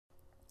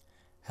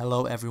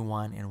Hello,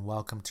 everyone, and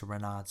welcome to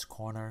Renaud's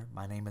Corner.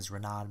 My name is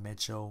Renaud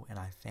Mitchell, and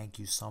I thank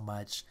you so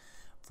much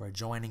for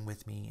joining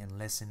with me and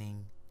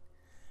listening.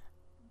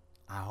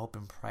 I hope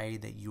and pray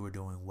that you are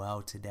doing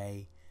well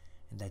today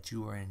and that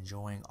you are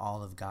enjoying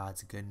all of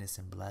God's goodness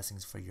and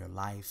blessings for your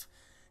life.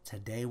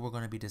 Today, we're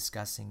going to be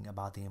discussing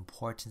about the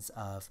importance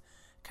of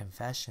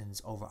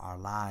confessions over our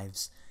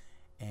lives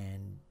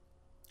and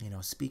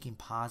speaking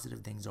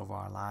positive things over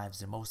our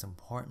lives, and most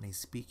importantly,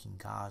 speaking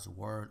God's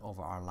word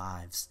over our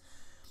lives.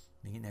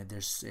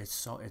 It's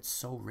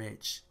so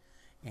rich,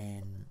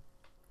 and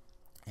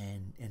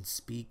in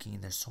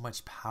speaking, there's so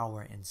much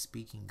power in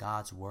speaking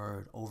God's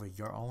word over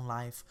your own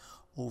life,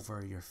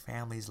 over your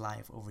family's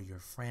life, over your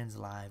friends'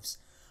 lives,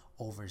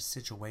 over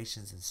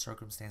situations and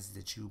circumstances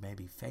that you may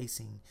be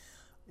facing.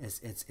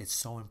 It's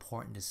so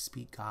important to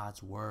speak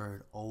God's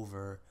word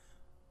over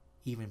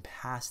even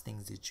past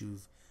things that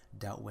you've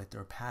dealt with,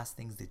 or past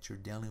things that you're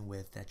dealing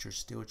with that you're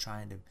still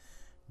trying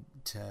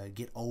to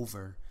get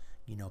over.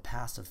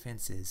 Past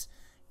offenses,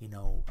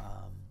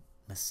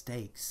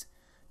 mistakes,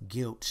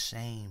 guilt,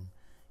 shame.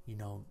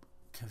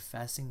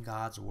 Confessing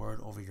God's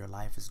word over your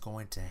life is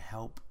going to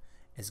help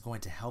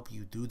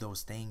you do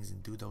those things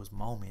and do those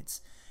moments.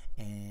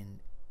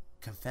 And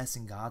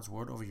confessing God's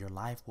word over your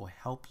life will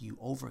help you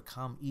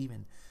overcome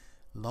even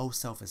low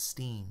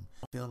self-esteem.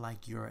 Feel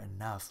like you're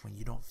enough when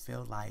you don't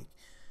feel like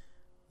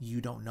you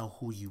don't know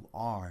who you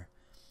are.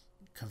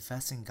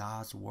 Confessing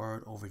God's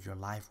word over your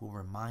life will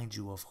remind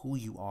you of who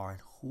you are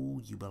and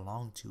who you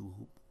belong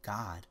to,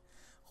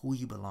 who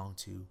you belong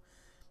to.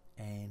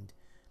 And,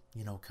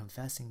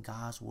 confessing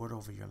God's word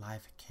over your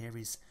life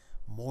carries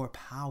more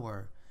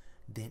power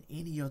than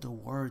any other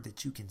word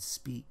that you can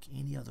speak,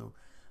 any other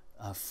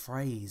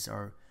phrase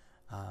or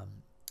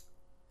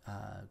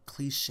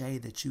cliche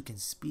that you can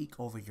speak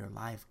over your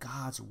life.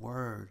 God's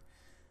word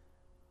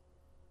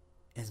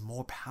is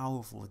more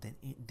powerful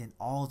than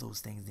all those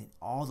things, than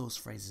all those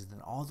phrases,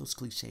 than all those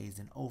cliches,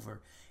 and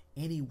over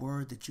any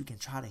word that you can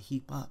try to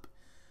heap up.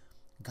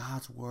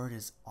 God's word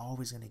is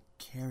always going to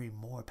carry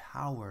more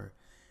power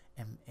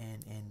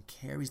and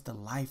carries the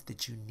life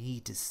that you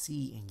need to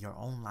see in your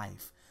own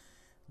life.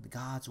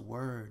 God's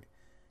word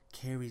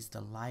carries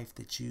the life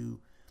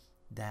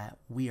that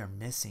we are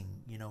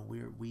missing.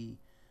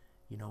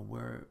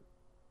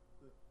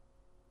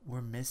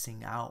 We're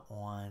missing out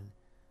on.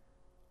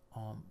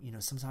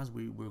 Sometimes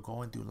we're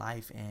going through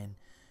life and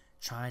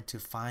trying to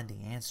find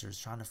the answers,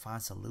 trying to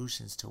find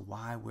solutions to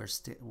why we're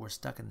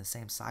stuck in the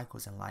same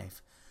cycles in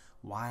life,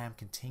 why I'm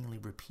continually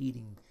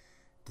repeating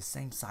the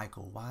same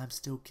cycle, why I'm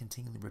still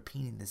continually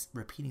repeating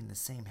the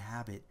same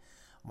habit,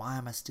 why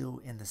am I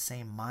still in the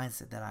same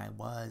mindset that I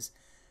was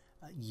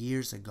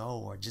years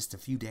ago, or just a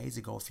few days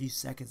ago, a few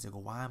seconds ago.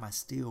 Why am I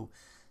still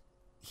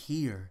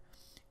here?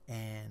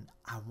 And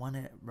I want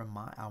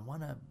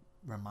to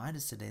remind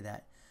us today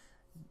that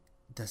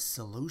the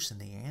solution,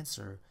 the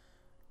answer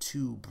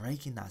to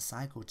breaking that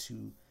cycle,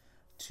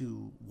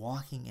 to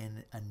walking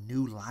in a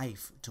new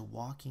life, to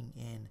walking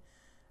in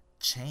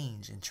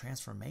change and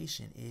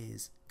transformation,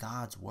 is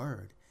God's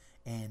word,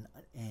 and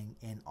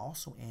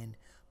also in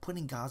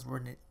putting God's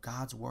word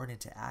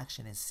into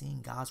action and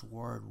seeing God's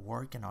word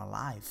work in our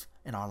lives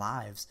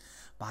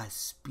by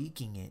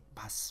speaking it,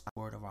 by the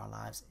word of our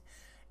lives,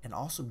 and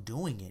also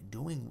doing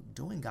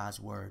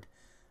God's word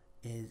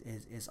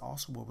is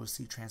also where we'll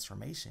see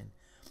transformation.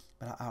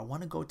 But I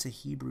want to go to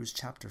Hebrews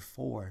chapter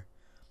 4,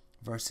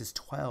 verses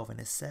 12, and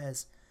it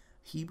says,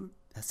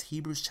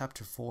 Hebrews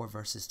chapter 4,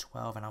 verses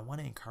 12, and I want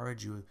to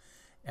encourage you,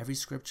 every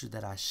scripture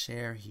that I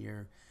share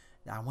here,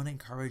 I want to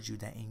encourage you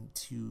that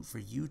for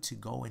you to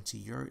go into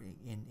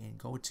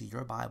go to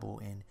your Bible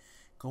and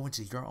go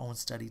into your own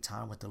study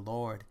time with the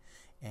Lord,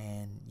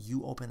 and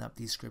you open up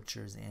these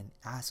scriptures and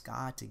ask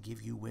God to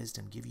give you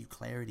wisdom, give you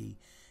clarity,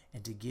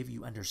 and to give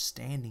you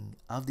understanding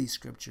of these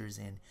scriptures,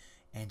 and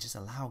just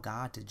allow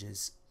God to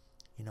just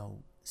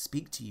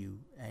speak to you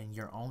in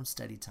your own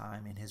study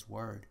time in his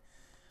word.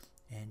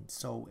 And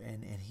so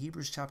in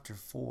Hebrews chapter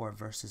 4,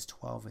 verses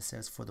 12, it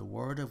says, "For the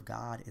word of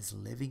God is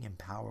living and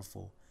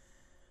powerful."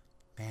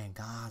 Man,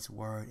 God's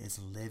word is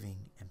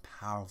living and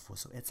powerful.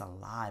 So it's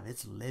alive,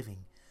 it's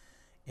living,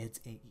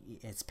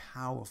 it's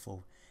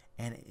powerful,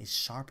 and it's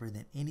sharper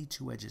than any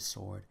two-edged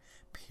sword,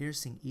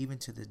 piercing even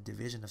to the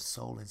division of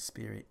soul and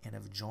spirit, and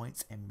of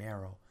joints and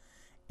marrow,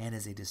 and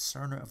is a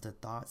discerner of the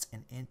thoughts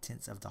and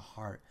intents of the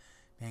heart.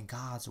 Man,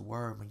 God's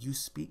word, when you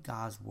speak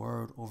God's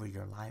word over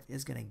your life,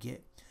 it's gonna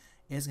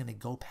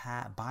go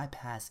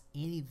bypass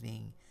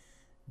anything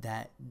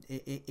that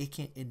it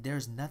can.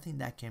 There's nothing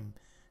that can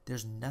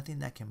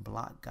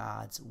block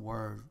God's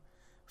word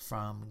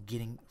from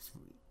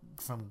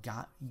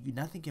God.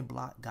 Nothing can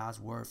block God's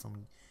word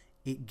from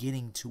it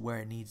getting to where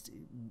it needs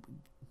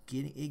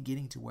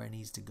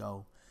to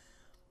go.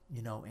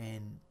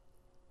 And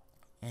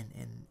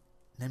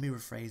let me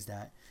rephrase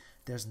that.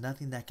 There's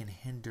nothing that can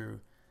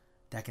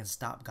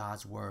stop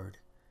God's word.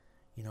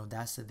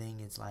 That's the thing.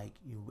 It's like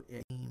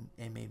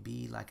it may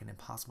be like an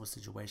impossible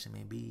situation,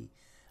 may be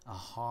a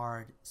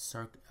hard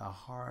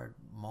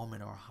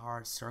moment or a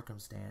hard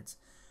circumstance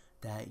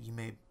that you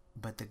may,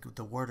 but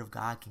the word of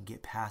God can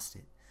get past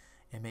it.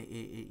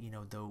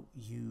 Though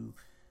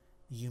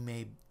you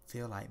may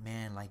feel like,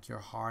 man, like your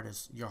heart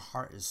is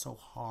so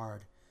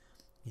hard,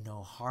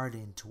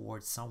 hardened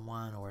towards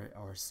someone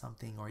or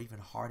something, or even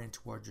hardened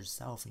towards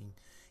yourself, and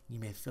you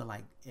may feel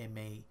like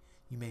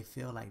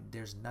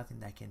there's nothing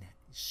that can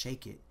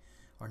shake it,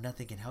 or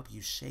nothing can help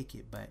you shake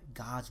it, but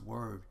God's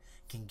word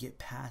can get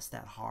past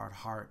that hard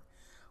heart,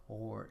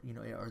 or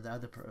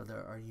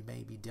or you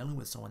may be dealing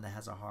with someone that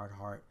has a hard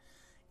heart,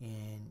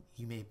 and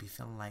you may be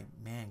feeling like,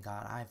 man,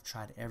 God, I've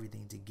tried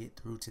everything to get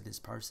through to this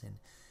person,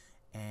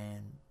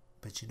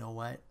 but you know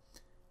what?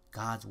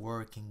 God's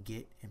word can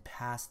get and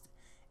past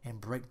and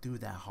break through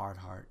that hard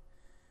heart.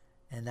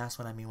 And that's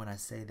what I mean when I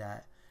say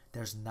that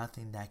there's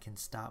nothing that can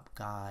stop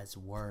God's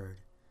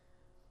word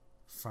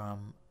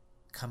from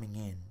coming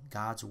in.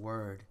 God's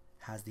word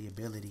has the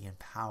ability and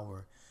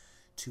power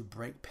to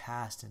break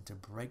past and to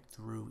break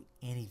through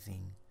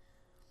anything.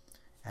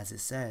 As it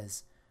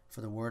says,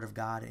 for the word of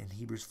God in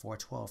Hebrews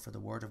 4:12, for the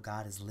word of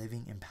God is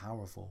living and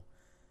powerful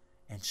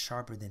and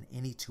sharper than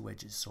any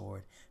two-edged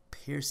sword,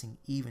 piercing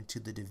even to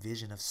the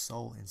division of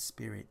soul and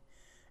spirit,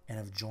 and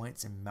of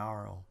joints and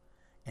marrow,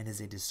 and is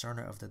a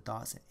discerner of the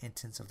thoughts and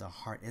intents of the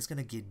heart. It's going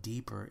to get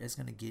deeper. It's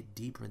going to get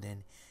deeper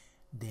than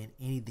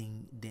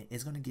anything.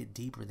 It's going to get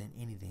deeper than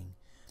anything.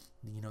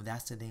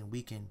 That's the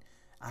thing.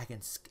 I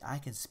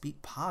can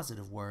speak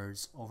positive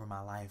words over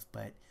my life,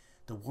 but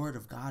the word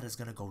of God is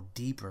going to go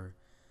deeper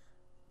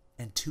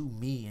into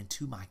me,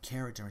 into my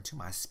character, into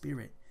my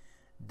spirit,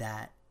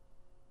 that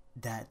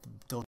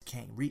those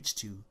can't reach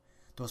to.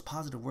 Those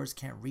positive words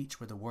can't reach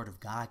where the word of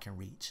God can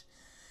reach.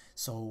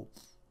 So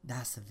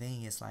that's the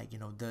thing. It's like,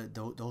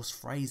 those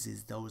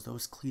phrases,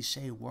 those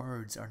cliche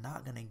words are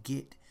not going to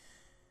get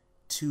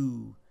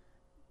to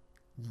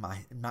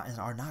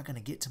are not going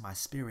to get to my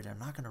spirit. Are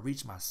not going to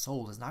reach my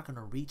soul. It's not going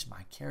to reach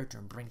my character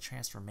and bring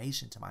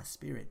transformation to my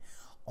spirit.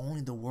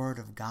 Only the word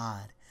of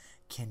God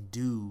can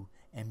do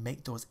and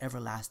make those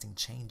everlasting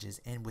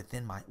changes, and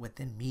within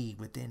me,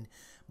 within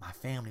my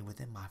family,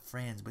 within my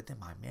friends, within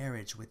my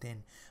marriage,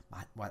 within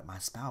my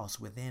spouse,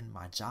 within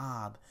my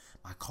job,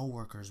 my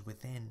coworkers,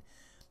 within,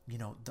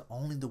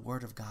 only the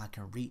word of God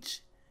can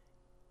reach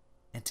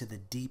into the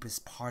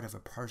deepest part of a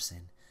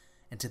person,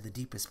 into the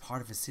deepest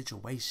part of a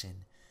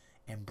situation,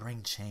 and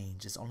bring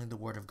change. It's only the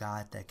word of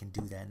God that can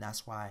do that. And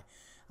that's why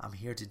I'm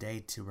here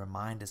today to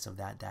remind us of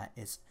that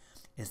it's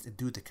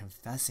through the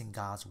confessing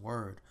God's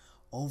word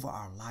over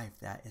our life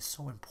that it's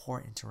so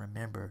important to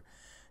remember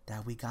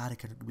that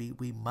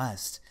we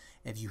must,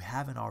 if you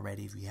haven't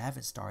already, if you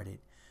haven't started,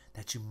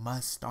 that you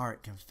must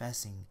start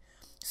confessing,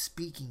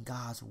 speaking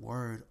God's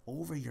word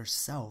over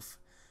yourself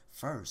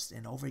first,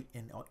 and over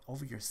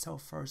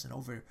yourself first, and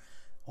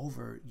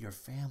over your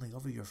family,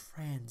 over your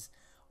friends,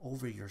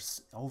 over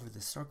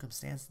the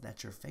circumstance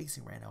that you're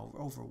facing right now,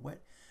 over what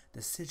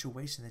the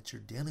situation that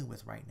you're dealing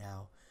with right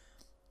now.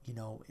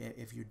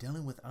 If you're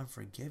dealing with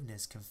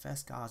unforgiveness,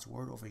 confess God's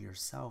word over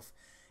yourself,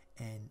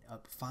 and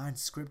find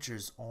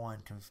scriptures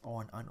on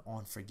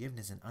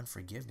forgiveness and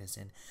unforgiveness,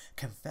 and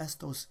confess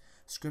those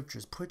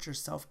scriptures. Put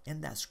yourself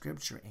in that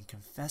scripture and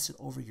confess it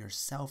over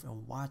yourself,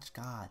 and watch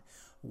God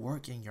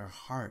work in your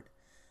heart,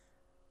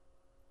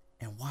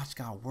 and watch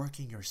God work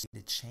in your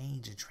to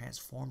change and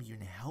transform you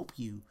and help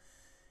you.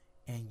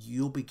 And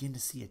you'll begin to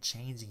see a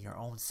change in your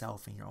own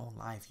self, in your own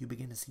life. You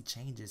begin to see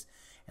changes.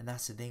 And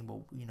that's the thing.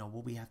 But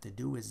what we have to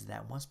do is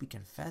that once we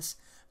confess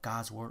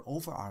God's word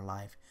over our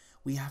life,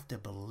 we have to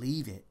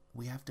believe it.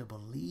 We have to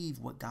believe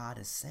what God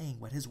is saying,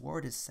 what his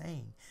word is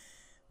saying.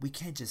 We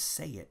can't just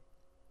say it.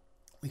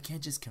 We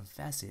can't just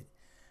confess it.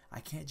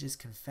 I can't just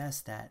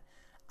confess that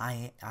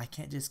I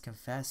can't just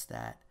confess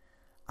that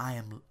I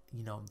am,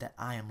 that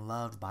I am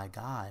loved by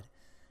God.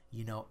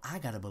 I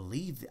gotta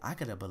believe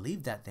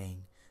that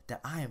thing.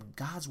 That I am,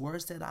 God's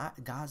word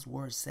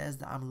says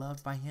that I'm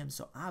loved by him.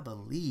 So I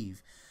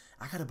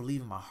gotta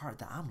believe in my heart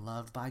that I'm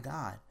loved by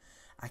God.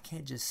 I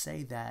can't just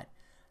say that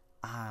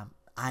I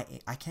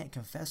can't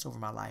confess over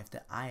my life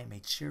that I am a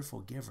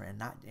cheerful giver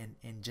and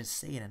just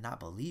say it and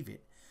not believe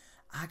it.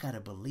 I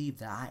gotta believe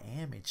that I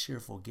am a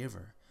cheerful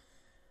giver.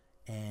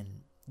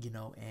 And we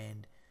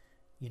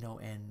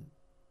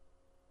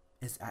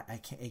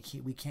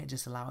can't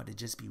just allow it to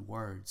just be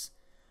words.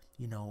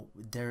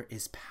 There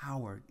is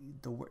power.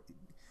 The word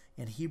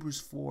in Hebrews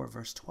 4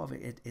 verse 12,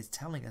 it's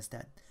telling us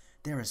that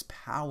there is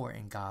power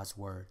in God's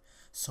word.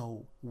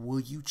 So will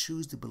you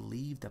choose to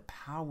believe the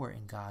power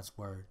in God's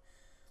word,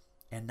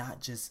 and not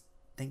just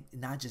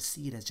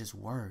see it as just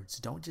words?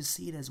 Don't just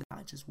see it as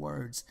not just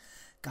words.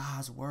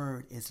 God's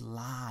word is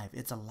live.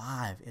 It's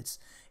alive.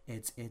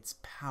 It's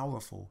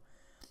powerful.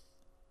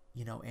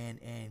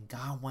 And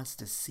God wants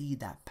to see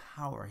that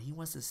power. He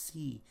wants to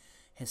see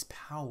his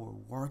power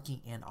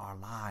working in our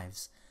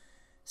lives.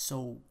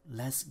 So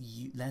let's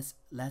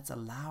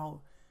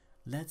allow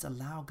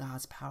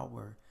God's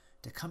power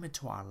to come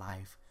into our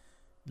life.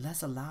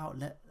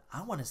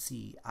 I want to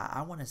see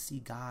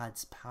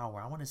God's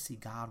power. I want to see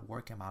God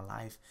work in my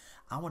life.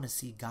 I want to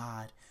see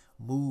God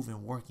move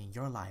and work in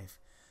your life.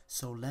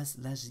 So let's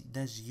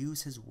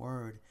use His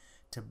word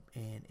to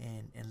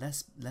and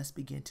let's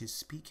begin to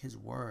speak His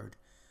word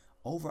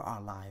over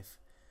our life,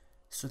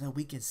 so that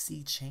we can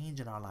see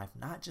change in our life.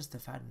 Not just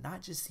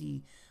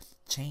see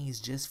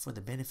change just for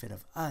the benefit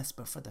of us,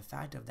 but for the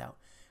fact of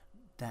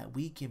that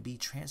we can be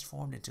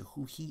transformed into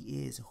who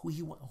He is,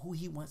 who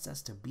He wants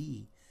us to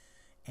be,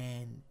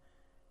 and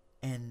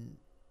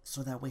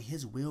so that way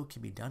His will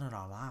can be done in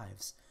our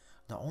lives.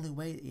 The only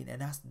way,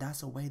 and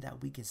that's a way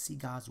that we can see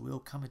God's will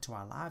come into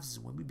our lives, is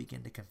when we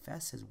begin to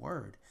confess His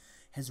word.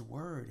 His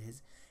word,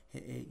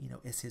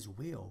 it's His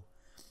will.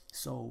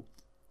 So,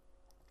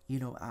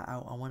 I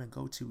want to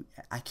go to,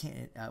 I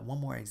can't, one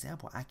more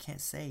example. I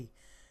can't say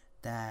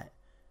that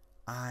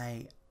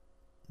I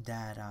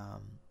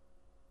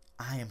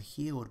am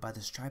healed by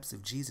the stripes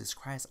of Jesus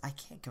Christ. I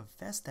can't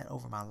confess that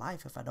over my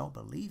life if I don't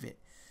believe it.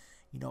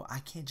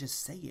 I can't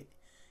just say it,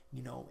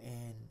 and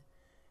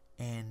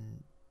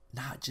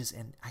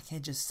I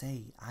can't just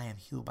say I am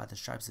healed by the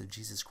stripes of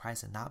Jesus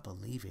Christ and not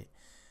believe it.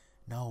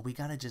 No, we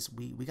gotta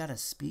we gotta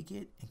speak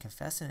it and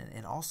confess it,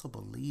 and also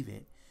believe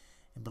it,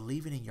 and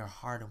believe it in your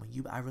heart.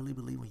 And I really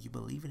believe when you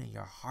believe it in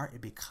your heart,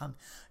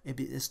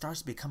 it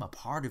starts to become a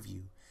part of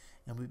you.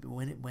 And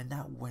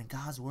when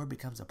God's word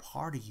becomes a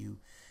part of you,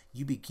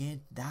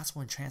 that's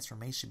when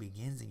transformation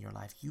begins in your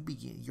life.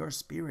 Your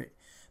spirit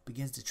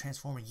begins to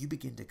transform, and you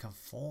begin to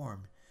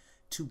conform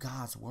to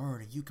God's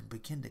word, and you can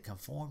begin to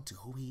conform to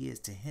who He is,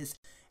 to His,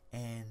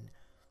 and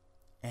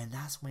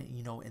that's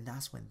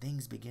when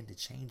things begin to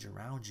change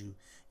around you.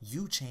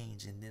 You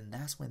change, and then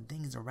that's when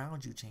things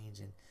around you change,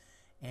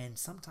 and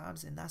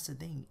sometimes, and that's the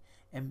thing,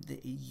 and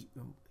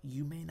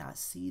you may not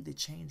see the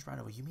change right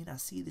away. You may not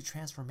see the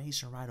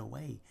transformation right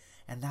away,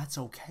 and that's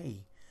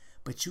okay.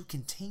 But you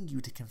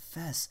continue to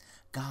confess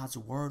God's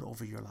word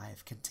over your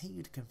life.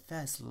 Continue to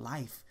confess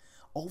life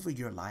over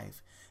your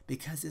life,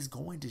 because it's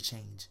going to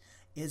change.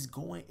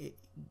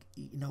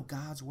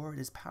 God's word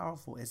is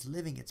powerful. It's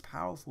living. It's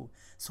powerful.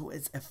 So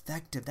it's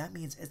effective. That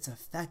means it's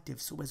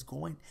effective. So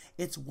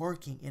it's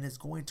working, and it's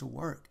going to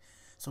work.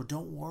 So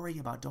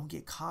don't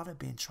get caught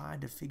up in trying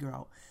to figure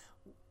out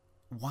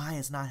why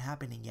it's not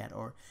happening yet,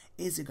 or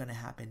is it going to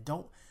happen?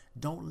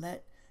 Don't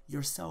let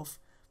yourself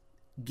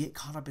get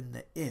caught up in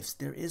the ifs.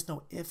 There is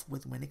no if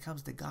when it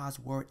comes to God's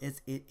word.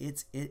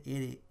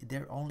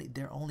 There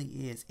only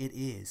is. It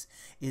is.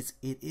 It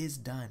is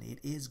done. It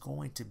is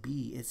going to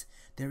be.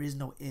 There is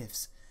no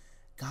ifs.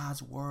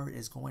 God's word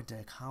is going to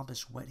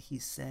accomplish what He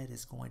said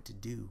is going to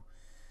do.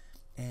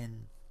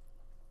 And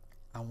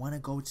I want to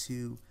go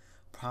to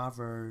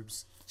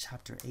Proverbs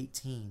chapter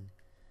 18,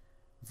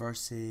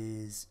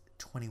 verses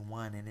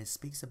 21, and it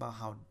speaks about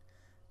how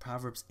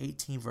Proverbs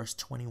 18 verse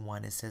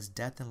 21, it says,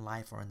 "Death and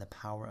life are in the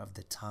power of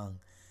the tongue,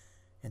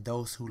 and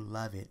those who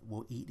love it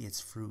will eat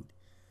its fruit."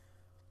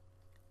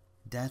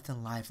 Death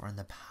and life are in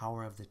the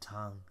power of the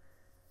tongue.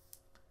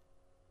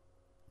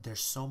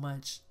 There's so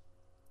much.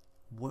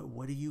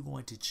 What are you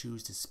going to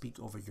choose to speak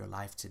over your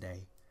life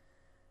today?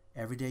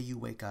 Every day you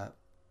wake up,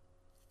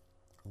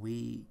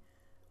 we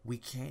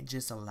can't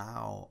just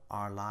allow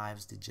our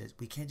lives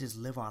we can't just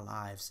live our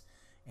lives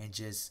and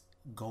just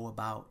go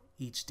about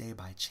each day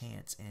by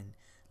chance and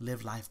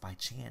live life by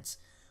chance.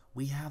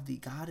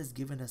 God has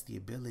given us the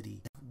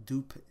ability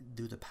through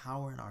the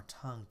power in our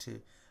tongue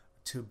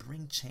to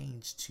bring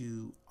change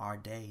to our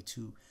day,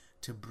 to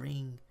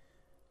bring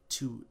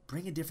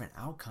a different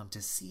outcome,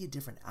 to see a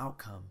different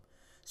outcome.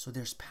 So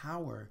there's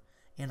power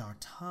in our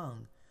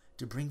tongue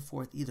to bring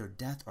forth either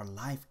death or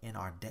life in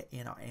our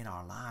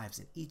lives,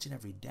 in each and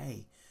every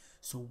day.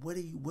 So what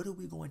are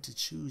we going to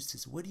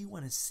choose what do you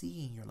want to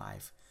see in your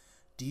life?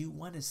 Do you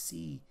want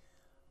to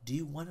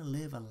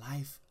live a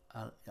life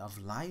of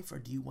life, or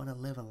do you want to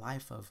live a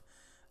life of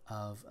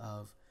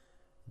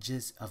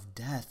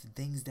death,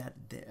 things that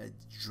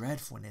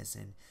dreadfulness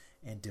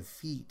and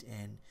defeat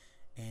and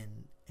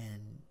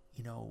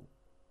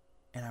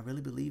I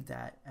really believe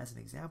that, as an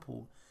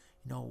example,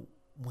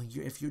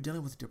 if you're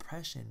dealing with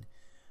depression,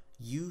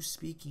 you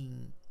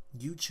choosing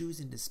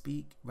to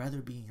speak, whether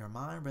it be in your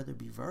mind, whether it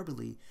be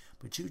verbally,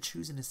 but you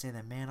choosing to say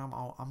that, man,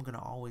 I'm gonna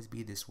always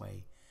be this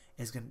way.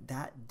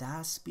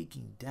 That's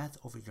speaking death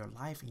over your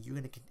life, and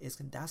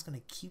that's gonna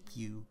keep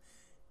you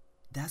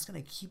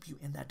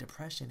in that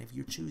depression. If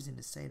you're choosing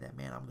to say that,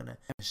 man, I'm gonna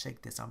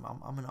shake this. I'm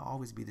gonna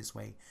always be this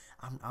way.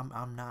 I'm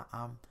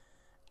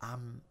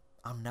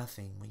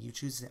nothing. When you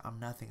choose to say I'm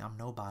nothing, I'm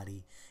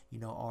nobody,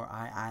 or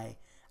I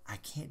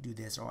can't do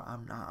this, or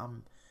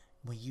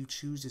when you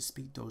choose to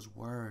speak those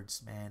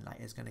words, man, like,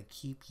 it's gonna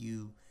keep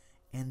you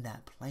in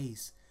that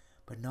place.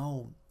 But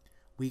no,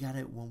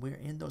 when we're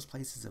in those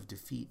places of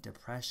defeat,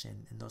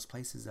 depression, in those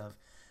places of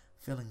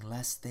feeling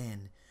less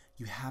than,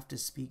 you have to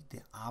speak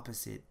the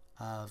opposite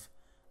of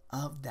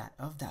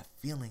that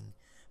feeling,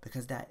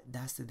 because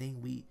that's the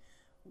thing.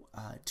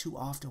 Too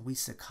often we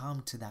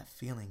succumb to that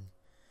feeling,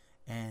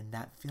 and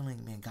that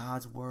feeling, man,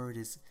 God's word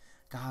is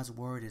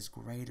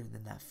greater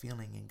than that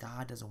feeling, and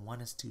God doesn't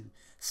want us to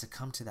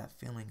succumb to that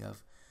feeling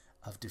of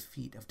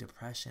defeat, of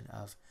depression,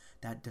 of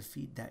that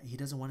defeat. That He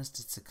doesn't want us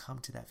to succumb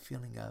to that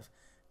feeling of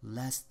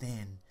less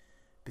than,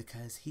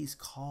 because He's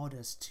called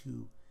us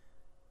to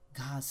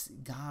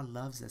God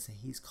loves us, and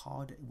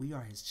we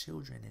are His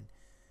children,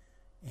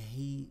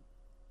 and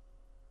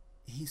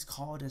He's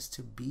called us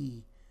to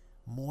be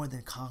more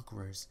than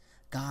conquerors.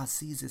 God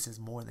sees us as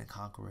more than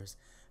conquerors.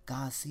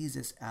 God sees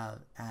us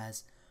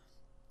as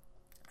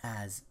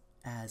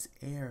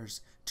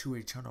heirs to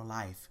eternal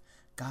life.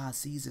 God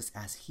sees us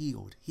as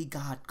healed.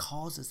 God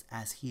calls us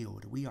as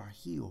healed. We are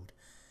healed.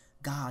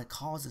 God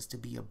calls us to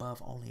be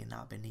above only and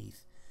not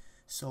beneath.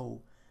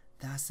 So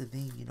that's the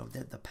thing,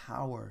 that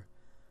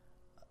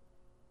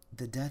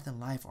the death and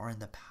life are in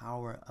the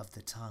power of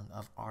the tongue,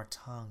 of our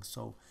tongue.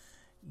 So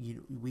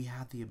we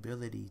have the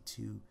ability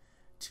to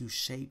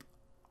shape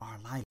our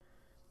life.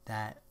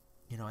 That,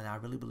 and I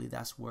really believe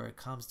that's where it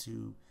comes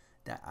to.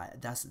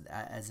 That's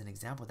as an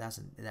example. That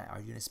are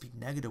you going to speak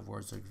negative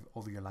words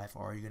over your life,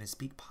 or are you going to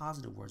speak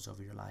positive words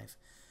over your life?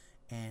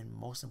 And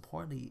most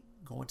importantly,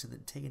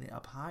 taking it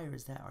up higher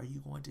is that, are you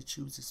going to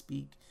choose to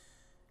speak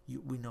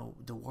we know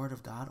the word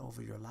of God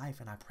over your life?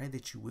 And I pray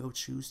that you will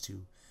choose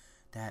to.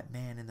 That,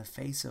 man, in the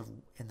face of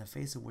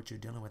what you're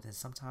dealing with, and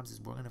sometimes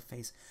we're going to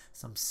face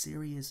some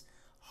serious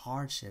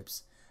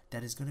hardships,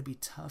 that is going to be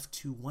tough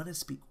to want to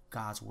speak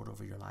God's word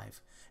over your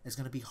life. It's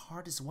going to be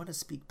hard to want to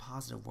speak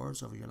positive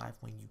words over your life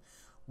when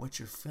what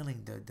you're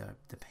feeling, the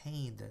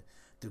pain,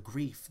 the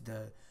grief,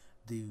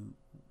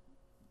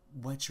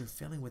 what you're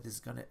feeling with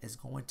is going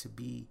to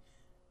be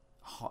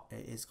hard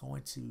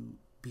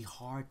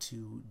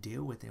to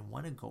deal with, and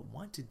want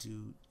to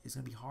do. It's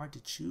going to be hard to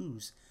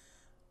choose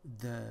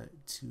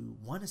to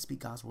want to speak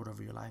God's word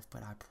over your life.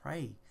 But I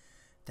pray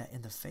that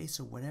in the face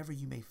of whatever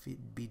you may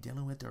be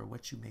dealing with, or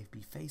what you may be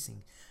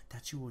facing,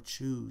 that you will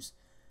choose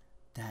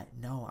that,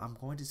 no, I'm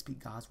going to speak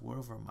God's word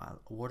over my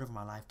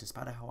life,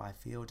 despite of how I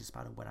feel,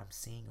 despite of what I'm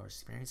seeing or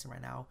experiencing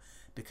right now,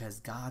 because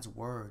God's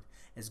word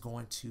is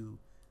going to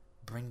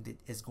bring the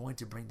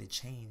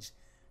change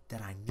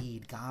that I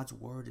need. God's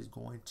word is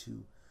going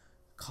to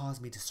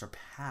cause me to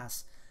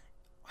surpass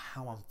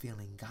how I'm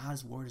feeling.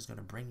 God's word is going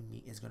to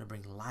bring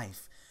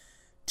life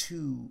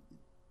to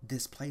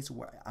this place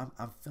where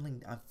I'm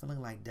feeling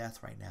like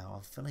death right now.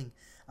 I'm feeling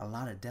a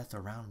lot of death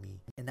around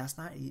me, and that's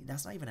not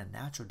even a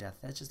natural death.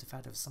 That's just the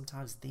fact of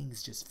sometimes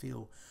things just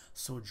feel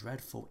so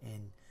dreadful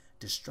and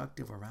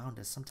destructive around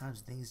us.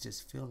 Sometimes things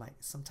just feel like,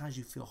 sometimes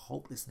you feel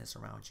hopelessness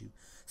around you.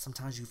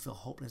 Sometimes you feel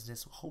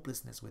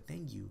hopelessness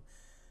within you.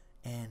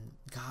 And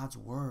God's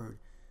word,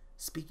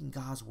 speaking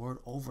God's word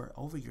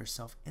over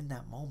yourself in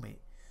that moment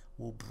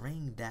will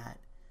bring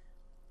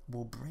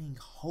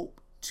hope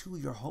to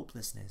your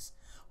hopelessness,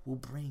 will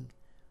bring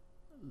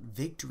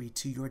victory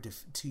to your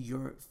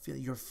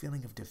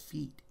feeling of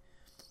defeat.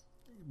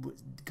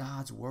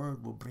 God's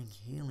word will bring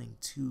healing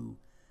to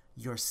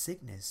your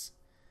sickness,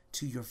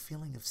 to your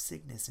feeling of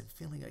sickness and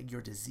feeling like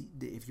your disease.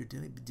 If you're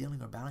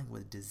dealing or battling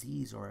with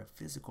disease or a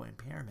physical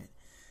impairment,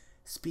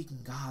 speaking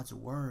God's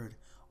word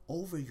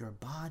over your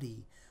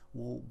body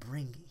will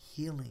bring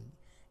healing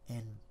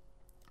and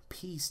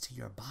peace to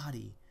your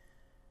body.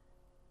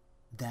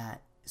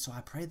 So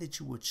I pray that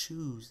you will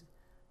choose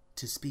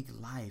to speak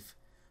life,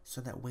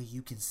 so that way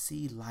you can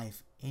see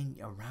life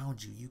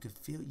around you. You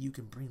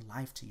can bring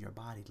life to your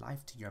body,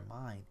 life to your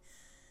mind.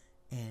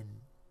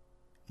 And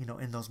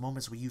in those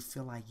moments where you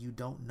feel like you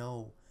don't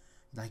know,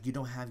 like you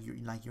don't have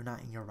you're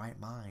not in your right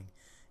mind,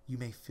 you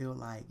may feel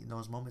like in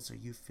those moments where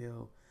you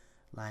feel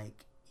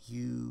like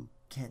you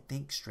can't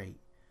think straight.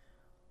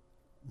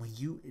 When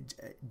you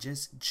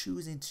just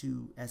choosing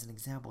to, as an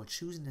example,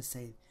 choosing to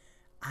say,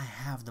 I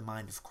have the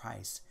mind of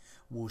Christ,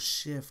 will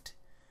shift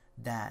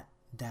that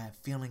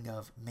feeling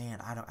of, man,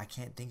 I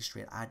can't think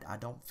straight. I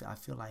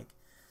feel like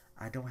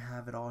I don't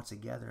have it all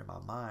together in my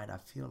mind. I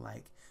feel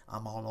like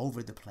I'm all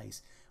over the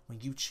place. When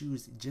you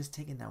choose, just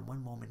taking that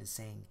one moment and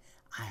saying,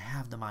 I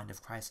have the mind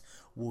of Christ,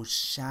 will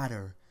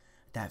shatter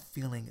that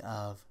feeling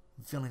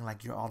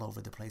like you're all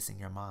over the place in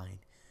your mind.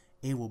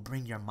 It will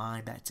bring your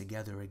mind back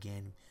together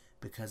again,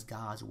 because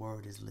God's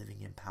word is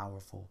living and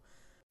powerful.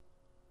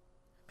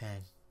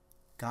 Man,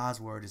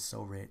 God's word is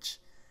so rich.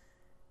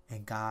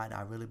 And God,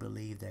 I really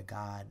believe that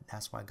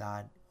that's why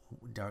God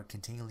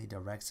continually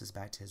directs us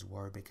back to his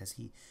word, because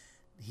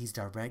he's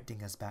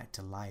directing us back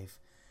to life.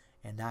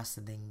 And that's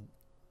the thing.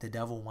 The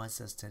devil wants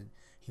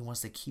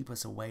to keep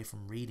us away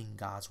from reading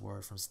God's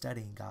word, from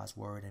studying God's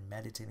word and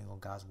meditating on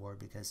God's word,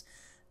 because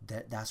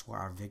that's where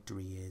our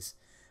victory is.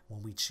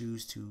 When we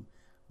choose to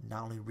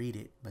not only read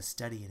it, but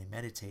study it and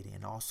meditate it,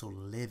 and also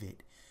live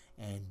it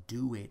and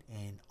do it,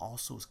 and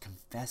also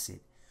confess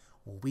it.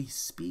 When we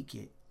speak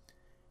it,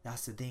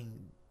 that's the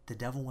thing. The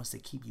devil wants to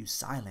keep you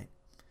silent,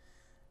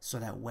 so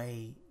that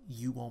way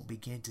you won't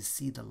begin to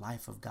see the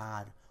life of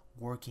God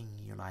working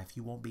in your life.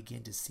 You won't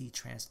begin to see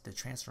the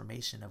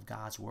transformation of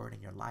God's word in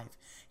your life.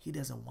 He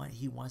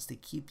wants to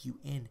keep you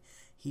in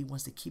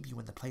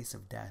the place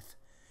of death.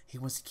 He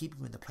wants to keep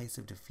you in the place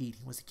of defeat.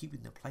 He wants to keep you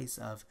in the place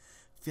of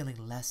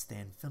feeling less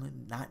than,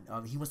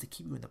 he wants to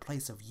keep you in the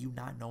place of you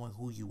not knowing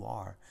who you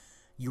are,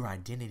 your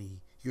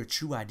identity, your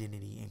true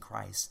identity in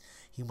Christ.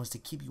 He wants to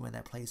keep you in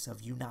that place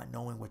of you not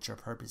knowing what your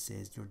purpose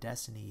is, your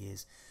destiny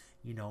is,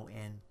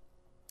 And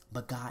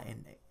but God,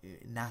 and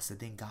that's the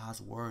thing,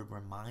 God's word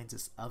reminds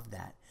us of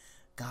that.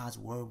 God's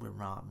word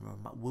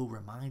will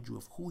remind you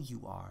of who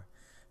you are.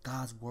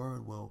 God's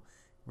word will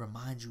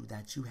remind you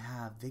that you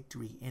have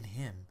victory in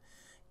him.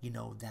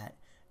 That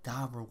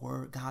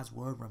God's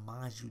word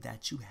reminds you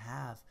that you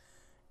have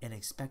an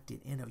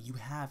expected end. You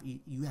have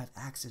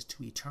access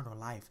to eternal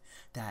life.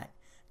 That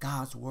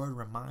God's word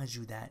reminds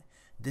you that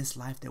this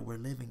life that we're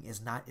living is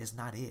not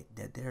it.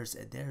 That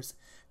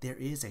there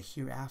is a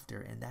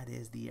hereafter, and that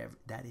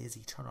is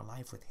eternal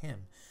life with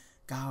him.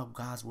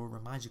 God's word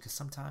reminds you, because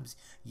sometimes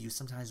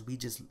we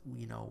just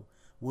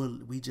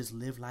we just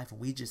live life and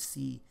we just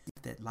see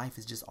that life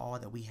is just all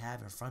that we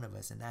have in front of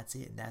us, and that's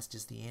it, and that's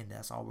just the end.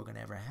 That's all we're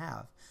gonna ever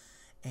have.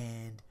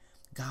 And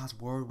God's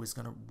word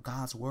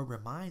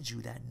reminds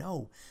you that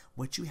no,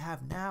 what you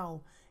have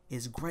now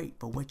is great,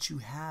 but what you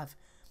have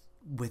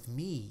with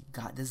me,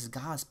 God, this is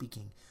God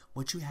speaking.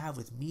 What you have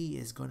with me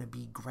is going to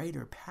be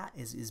greater,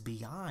 is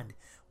beyond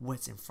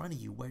what's in front of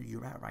you, where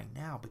you're at right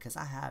now, because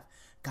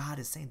God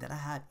is saying that I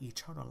have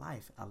eternal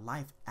life, a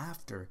life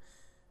after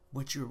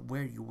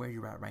where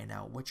you're at right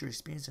now, what you're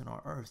experiencing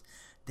on earth.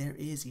 There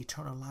is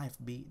eternal life.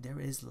 There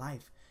is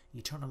life,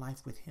 eternal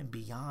life with him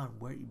beyond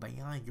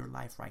your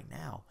life right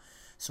now.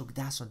 So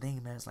that's the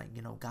thing, man. It's like,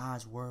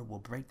 God's word will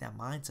break that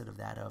mindset of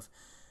that, of,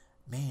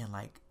 man,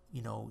 like,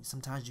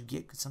 sometimes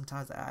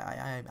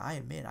I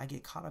admit I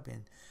get caught up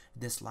in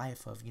this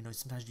life of,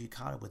 sometimes you get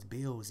caught up with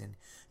bills, and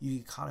you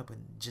get caught up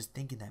in just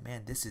thinking that,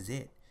 man, this is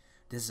it.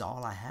 This is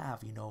all I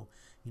have, that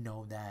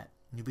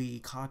we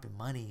get caught up in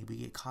money. We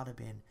get caught up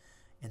in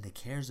the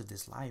cares of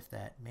this life,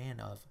 that, man,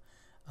 of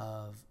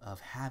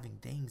having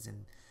things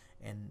and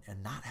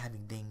not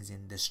having things,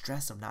 and the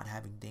stress of not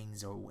having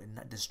things, or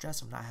the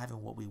stress of not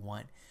having what we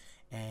want.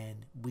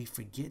 And we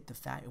forget the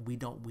fact, we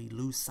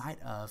lose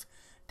sight of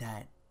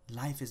that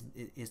life is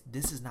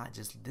not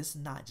just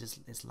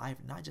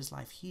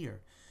life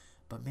here,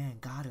 but, man,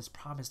 God has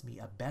promised me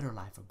a better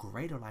life, a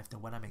greater life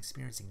than what I'm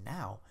experiencing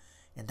now.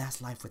 And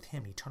that's life with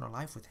him, eternal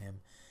life with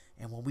him.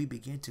 And when we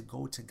begin to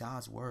go to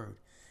God's word,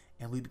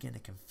 and we begin to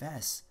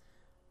confess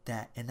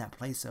that, in that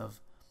place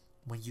of,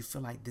 when you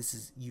feel like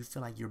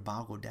you're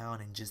boggled down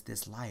in just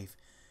this life,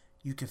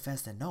 you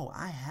confess that, no,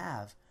 I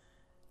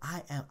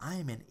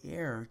am an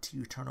heir to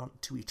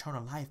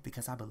eternal life,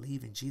 because I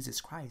believe in Jesus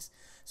Christ.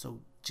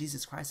 So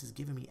Jesus Christ has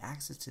given me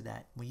access to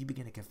that. When you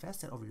begin to confess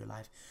that over your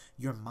life,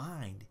 your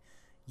mind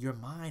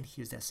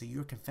hears that. So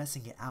you're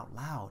confessing it out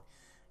loud.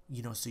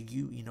 So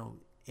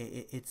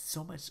it's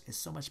so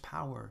much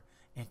power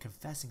in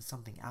confessing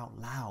something out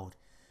loud,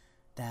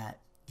 that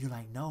you're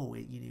like, no,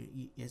 it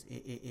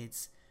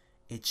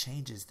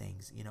changes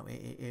things.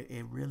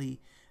 It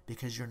really,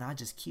 because you're not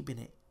just keeping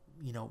it,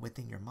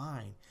 within your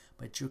mind,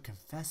 but you're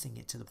confessing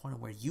it to the point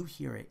of where you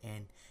hear it.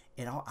 And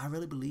I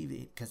really believe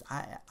it, because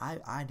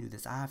I do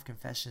this. I have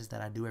confessions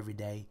that I do every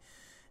day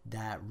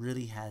that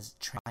really has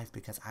changed my life,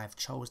 because I've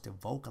chose to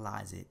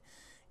vocalize it.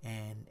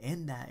 And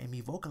in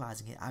me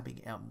vocalizing it,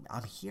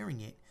 I'm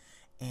hearing it,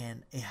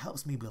 and it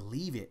helps me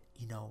believe it.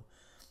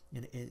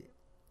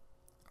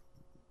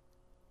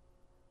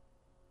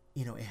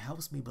 It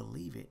helps me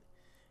believe it.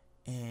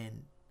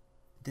 And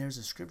there's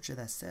a scripture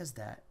that says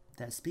that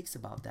speaks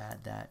about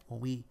that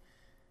when we,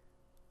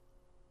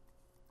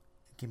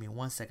 give me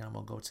 1 second, I'm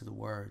going to go to the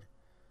word.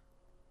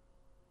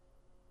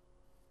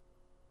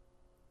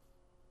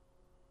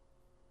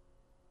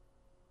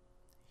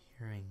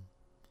 Hearing.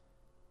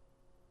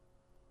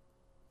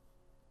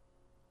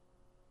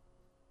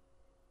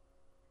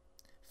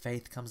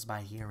 Faith comes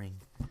by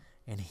hearing,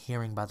 and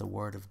hearing by the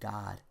word of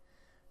God.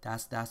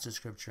 That's the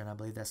scripture, and I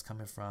believe that's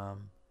coming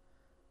from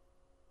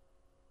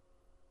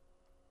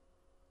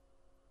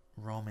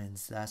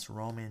Romans. That's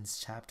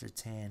Romans chapter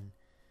 10.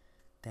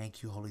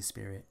 Thank you, Holy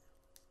Spirit.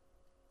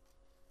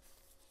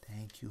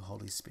 Thank you,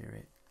 Holy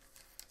Spirit.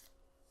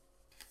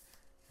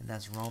 And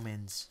that's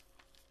Romans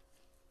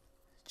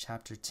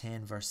chapter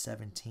 10, verse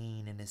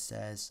 17. And it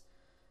says,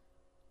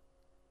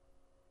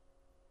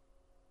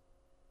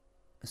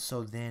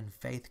 so then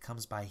faith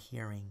comes by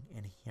hearing,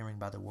 and hearing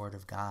by the word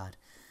of God.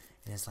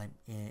 And it's like,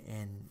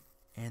 in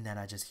that,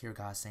 I just hear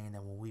God saying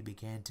that when we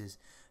begin to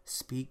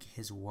speak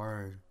his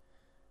word,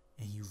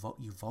 and you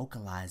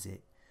vocalize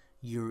it,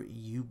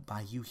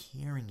 by you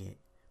hearing it,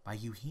 by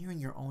you hearing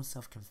your own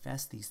self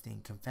confess these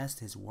things, confess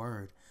his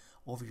word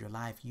over your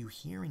life, you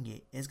hearing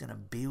it is going to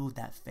build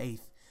that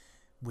faith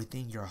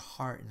within your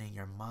heart and in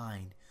your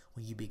mind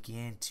when you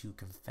begin to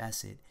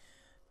confess it.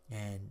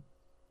 And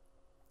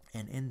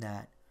in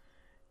that,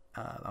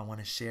 I want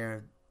to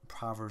share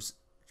Proverbs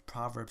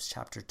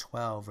chapter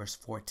 12 verse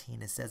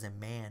 14. It says,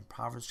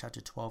 Proverbs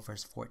chapter 12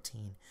 verse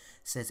 14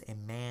 says, a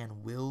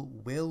man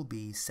will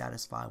be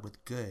satisfied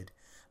with good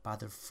by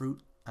the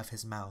fruit of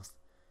his mouth.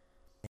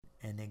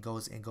 And it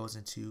goes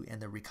into,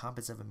 and the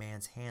recompense of a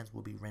man's hands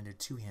will be rendered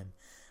to him.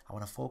 I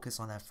want to focus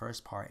on that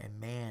first part. A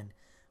man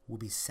will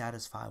be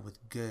satisfied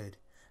with good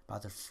by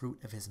the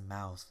fruit of his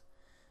mouth.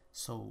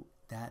 So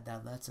that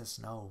lets us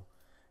know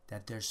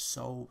that there's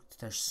so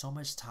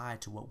much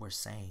tied to what we're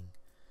saying.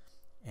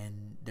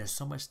 And there's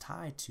so much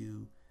tied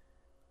to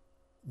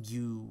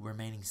you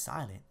remaining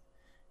silent,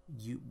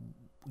 you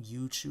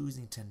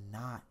choosing to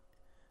not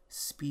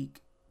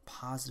speak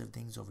positive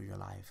things over your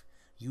life,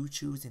 you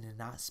choosing to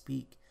not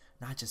speak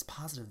not just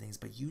positive things,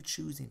 but you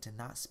choosing to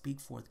not speak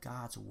forth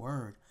God's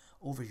word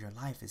over your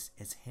life is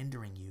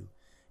hindering you.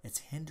 It's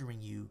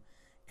hindering you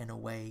in a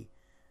way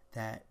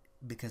that,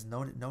 because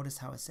notice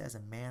how it says, a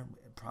man,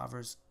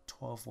 Proverbs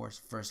 12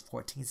 verse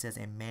 14 says,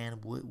 a man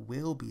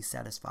will be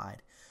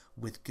satisfied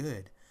with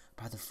good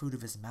by the fruit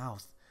of his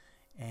mouth.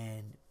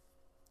 And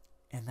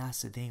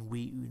that's the thing.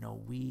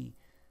 We're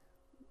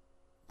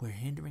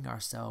hindering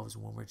ourselves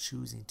when we're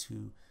choosing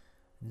to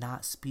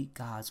not speak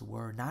God's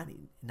word, not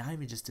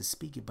even just to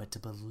speak it, but to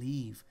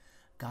believe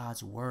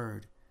God's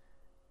word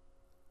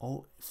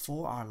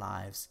for our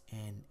lives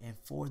and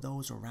for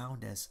those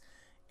around us.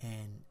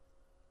 And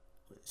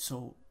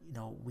so,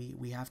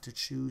 we have to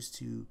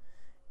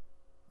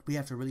we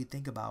have to really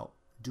think about,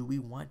 do I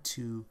want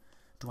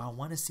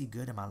to see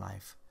good in my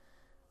life?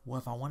 Well,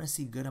 if I want to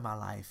see good in my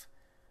life,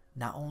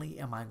 not only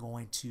am I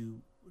going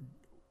to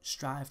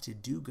strive to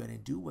do good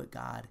and do what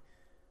God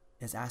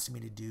is asking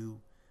me to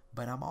do,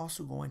 but I'm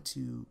also going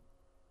to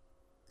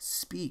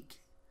speak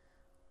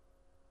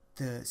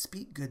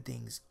good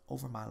things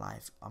over my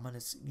life. I'm going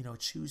to,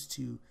 choose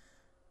to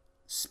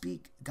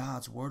speak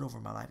God's word over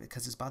my life,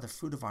 because it's by the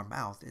fruit of our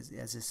mouth,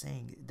 as it's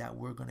saying, that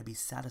we're going to be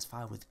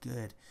satisfied with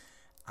good.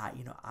 I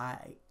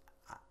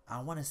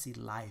want to see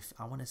life.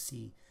 I want to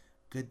see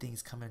good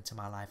things come into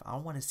my life. I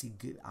want to see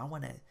good. I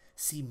want to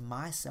see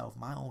myself,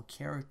 my own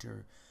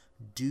character,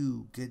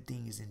 do good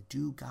things and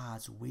do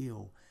God's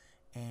will.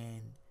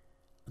 And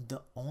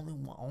the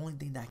only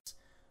thing that can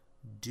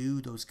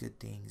do those good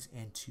things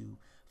and to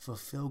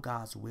fulfill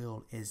God's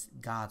will is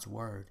God's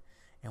word.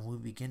 And when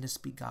we begin to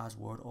speak God's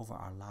word over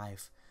our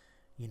life,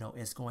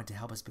 it's going to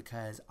help us,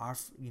 because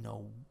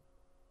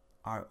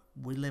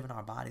we live in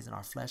our bodies, and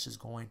our flesh is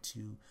going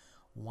to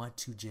want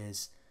to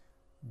just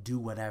do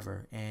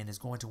whatever, and is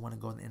going to want to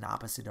go in the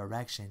opposite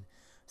direction.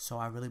 So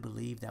I really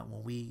believe that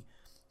when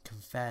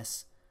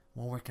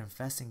we're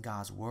confessing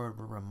God's word,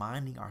 we're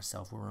reminding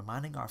ourselves, we're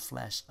reminding our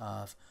flesh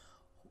of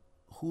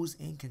who's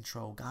in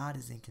control. God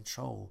is in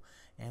control.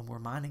 And we're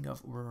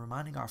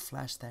reminding our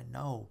flesh that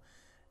no,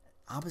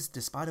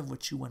 despite of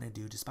what you want to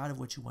do, despite of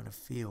what you want to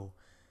feel,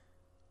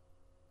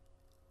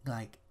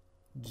 like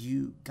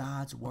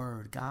God's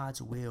word,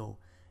 God's will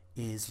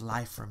is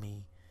life for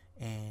me.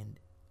 And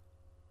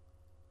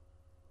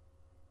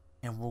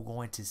we're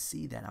going to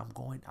see that. I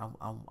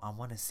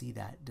want to see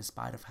that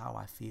despite of how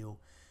I feel.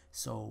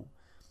 So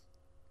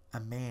a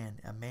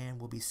man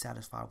will be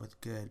satisfied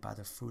with good by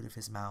the fruit of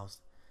his mouth.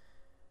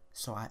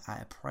 So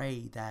I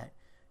pray that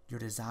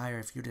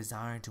if you're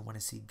desiring to want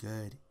to see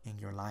good in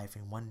your life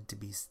and wanting to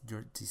be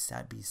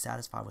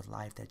satisfied with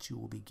life, that you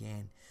will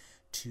begin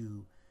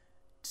to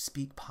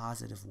speak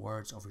positive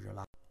words over your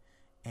life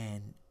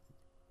and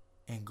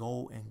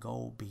go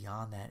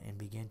beyond that and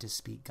begin to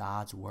speak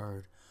God's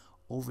word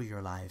over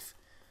your life,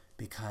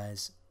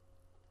 because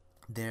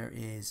there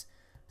is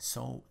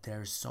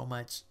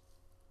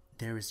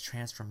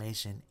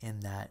transformation in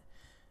that.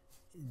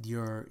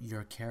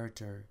 Your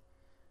character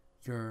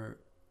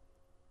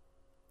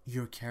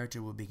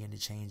will begin to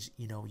change.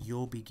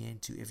 You'll begin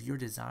to, if you're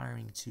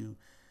desiring to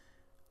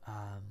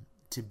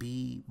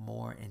be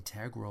more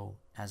integral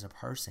as a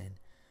person,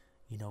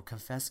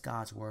 confess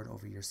God's word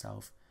over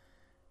yourself,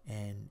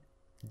 and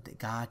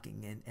God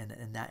can,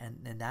 and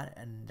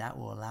that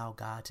will allow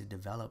God to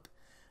develop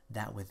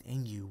that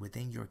within you,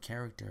 within your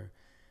character.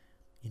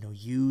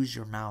 Use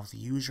your mouth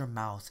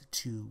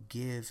to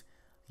give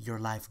your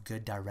life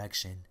good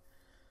direction.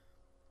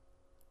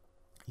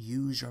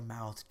 Use your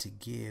mouth to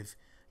give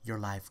your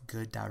life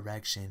good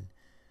direction.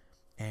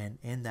 And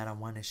in that, I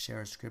want to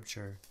share a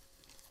scripture,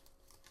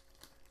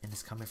 and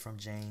it's coming from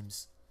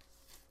James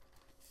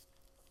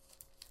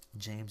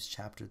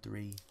chapter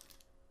 3.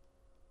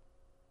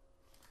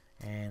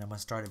 And I'm going to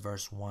start at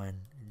verse 1.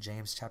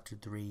 James chapter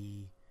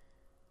 3.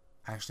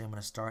 Actually, I'm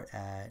going to start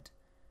at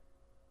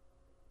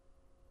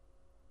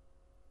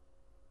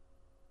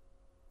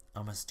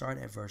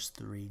verse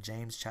 3.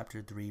 James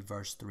chapter 3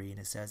 verse 3. And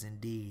it says,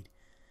 "Indeed,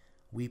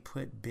 we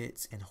put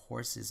bits in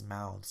horses'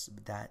 mouths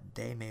that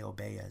they may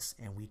obey us,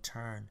 and we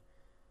turn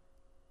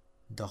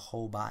their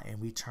whole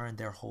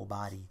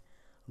body.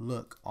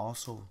 Look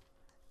also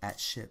at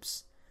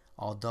ships,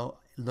 although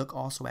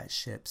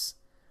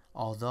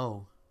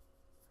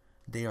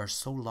they are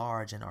so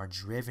large and are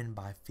driven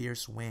by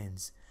fierce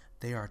winds,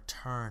 they are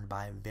turned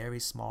by a very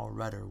small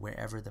rudder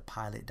wherever the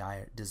pilot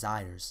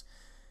desires.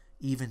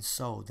 Even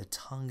so, the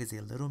tongue is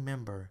a little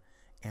member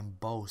and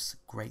boasts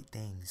great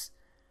things."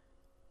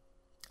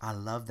 I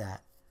love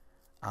that.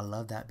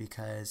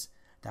 Because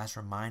that's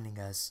reminding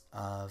us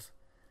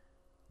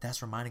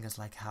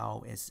like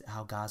how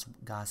God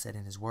said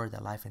in his word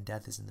that life and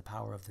death is in the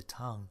power of the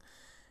tongue.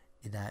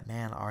 That,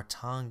 man, our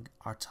tongue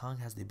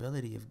has the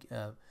ability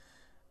of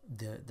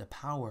the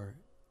power.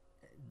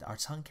 Our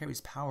tongue carries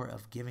power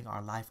of giving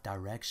our life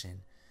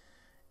direction.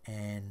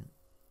 And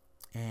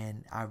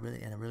And I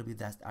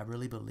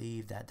really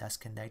believe that that's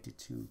connected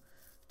to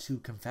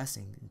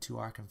confessing, to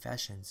our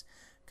confessions,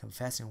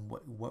 confessing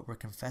what we're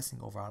confessing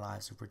over our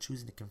lives. If we're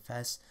choosing to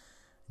confess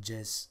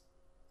just,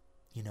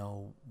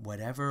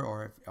 whatever,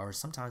 or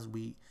sometimes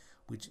we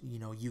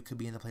you could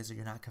be in the place where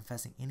you're not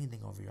confessing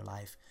anything over your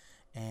life.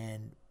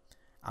 And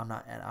I'm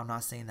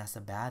not saying that's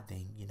a bad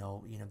thing.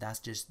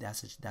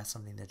 That's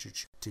something that you're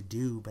to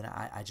do. But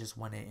I just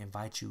want to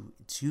invite you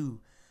to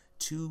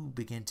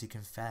begin to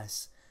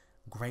confess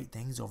great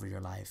things over your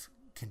life.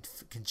 Can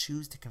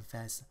choose to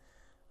confess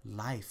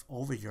life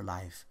over your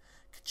life.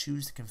 Can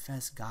choose to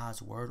confess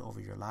God's word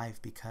over your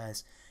life,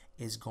 because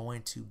it's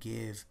going to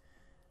give.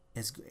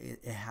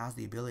 It has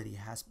the ability. It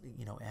has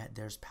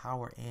there's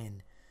power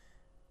in.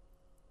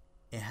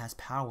 It has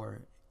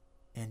power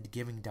in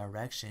giving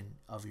direction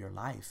of your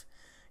life.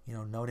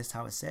 Notice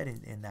how it said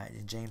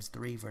in James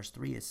 3 verse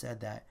 3, it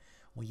said that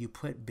when you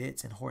put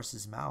bits in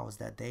horses' mouths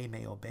that they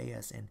may obey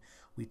us, and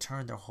we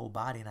turn their whole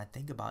body. And I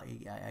think about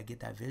it, I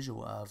get that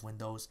visual of when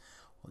those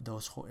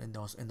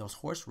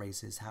horse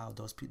races, how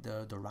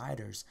the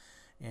riders,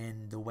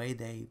 and the way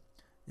they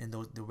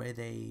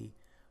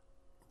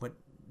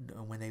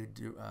when they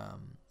do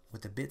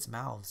with the bits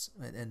mouths,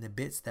 and the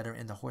bits that are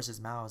in the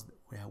horses' mouths,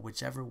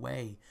 whichever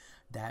way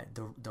that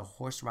the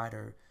horse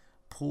rider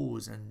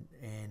pulls and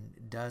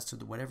does to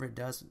whatever it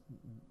does,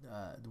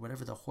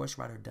 whatever the horse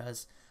rider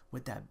does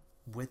with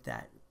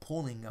that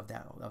pulling of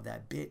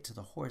that bit to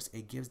the horse,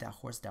 it gives that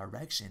horse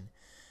direction.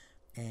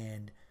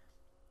 And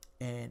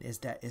it's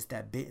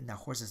that bit in that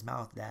horse's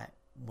mouth that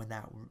when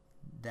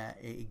that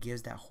it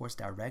gives that horse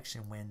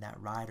direction when that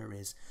rider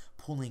is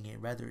pulling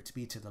it, whether it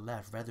be to the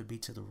left, whether it be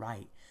to the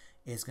right.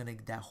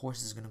 That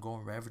horse is gonna go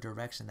in whatever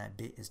direction that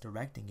bit is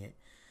directing it.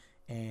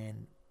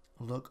 And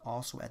look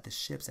also at the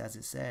ships, as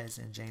it says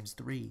in James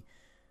 3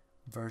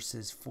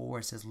 verses 4.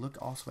 It says, look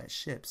also at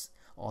ships,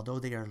 although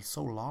they are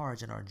so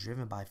large and are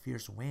driven by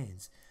fierce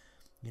winds.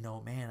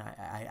 Man,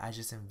 I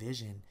just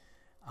envision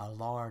a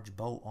large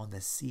boat on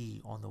the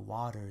sea, on the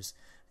waters,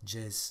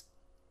 just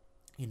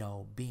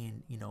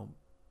being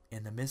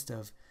in the midst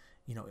of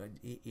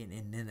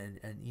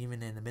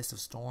even in the midst of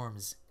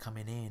storms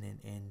coming in,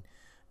 and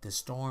the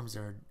storms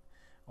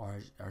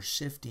are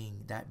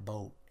shifting that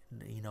boat,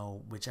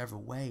 whichever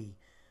way.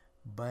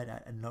 But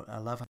I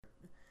love how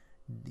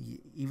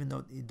even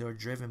though they're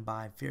driven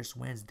by fierce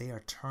winds, they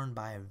are turned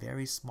by a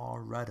very small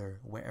rudder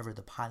wherever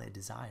the pilot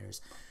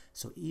desires.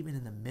 So even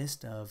in the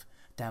midst of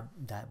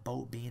that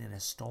boat being in a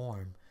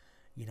storm,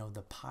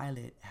 the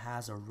pilot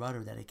has a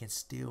rudder that it can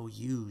still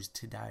use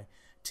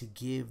to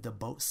give the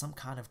boat some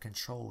kind of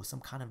control,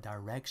 some kind of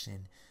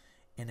direction,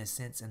 in a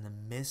sense, in the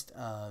midst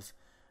of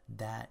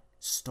that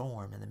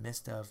storm, in the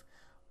midst of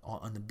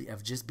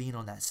just being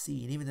on that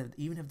sea. And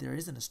even if there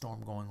isn't a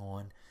storm going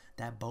on,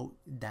 that boat,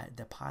 that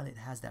the pilot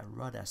has that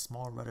rudder, a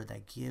small rudder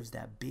that gives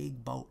that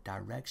big boat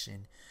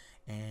direction,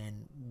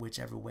 and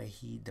whichever way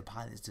the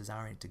pilot is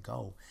desiring to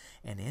go.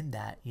 And in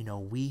that,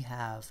 we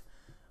have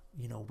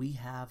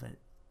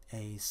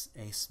a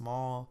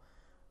small,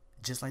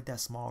 just like that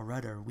small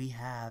rudder, we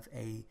have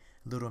a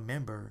little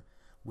member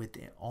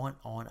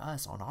on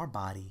us, on our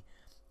body,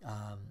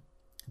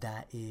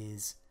 that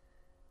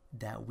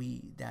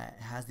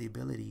has the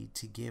ability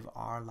to give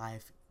our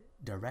life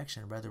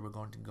direction, whether we're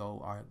going to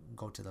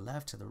go to the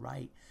left, to the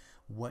right,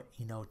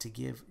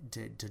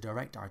 to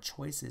direct our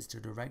choices, to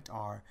direct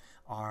our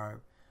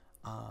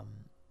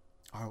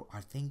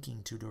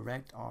thinking, to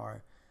direct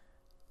our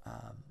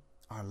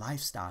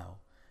lifestyle,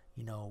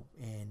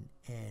 and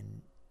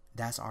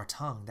that's our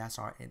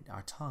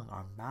tongue,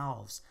 our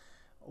mouths,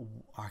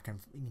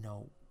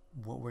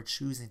 what we're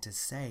choosing to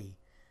say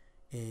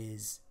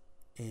has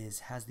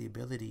the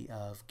ability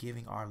of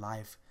giving our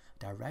life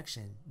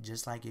direction.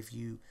 Just like if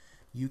you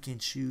can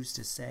choose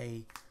to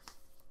say,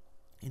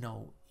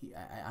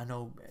 I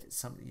know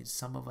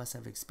some of us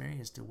have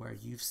experienced it where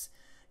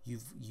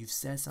you've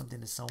said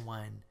something to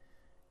someone,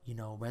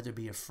 whether it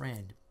be a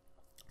friend,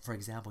 for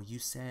example. You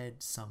said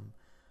some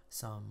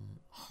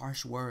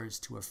harsh words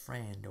to a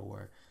friend,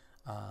 or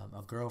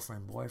a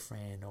girlfriend,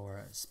 boyfriend, or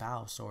a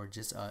spouse, or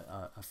just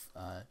a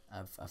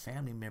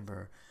family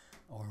member,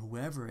 or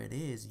whoever it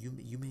is.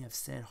 You may have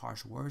said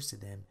harsh words to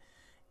them,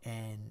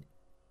 and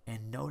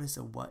notice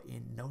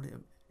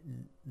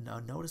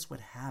what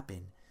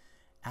happened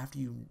after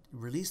you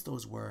released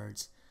those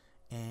words,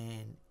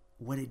 and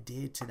what it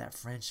did to that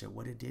friendship,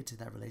 what it did to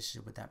that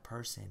relationship with that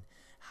person,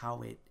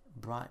 how it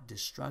brought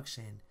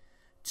destruction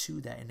to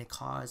that. And it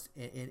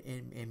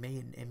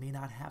may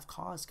not have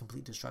caused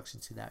complete destruction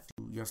to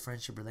your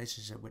friendship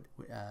relationship with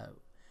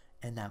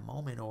in that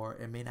moment, or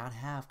it may not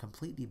have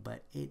completely,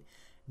 but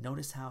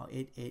notice how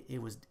it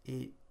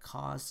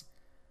caused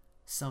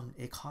some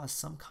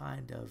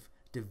kind of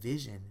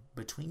division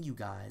between you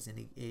guys, and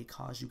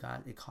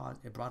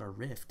it brought a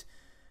rift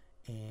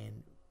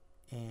and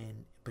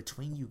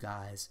between you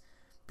guys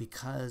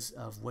because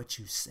of what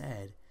you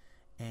said.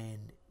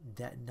 And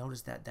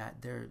notice that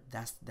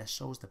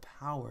shows the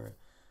power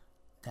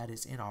that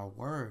is in our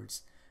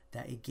words,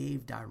 that it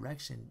gave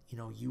direction.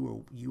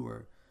 You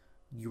were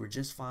you were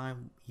just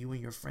fine, you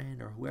and your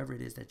friend or whoever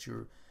it is that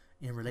you're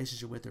in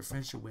relationship with or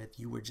friendship with,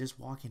 you were just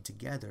walking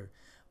together,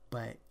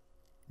 but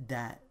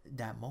that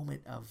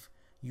moment of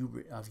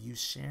you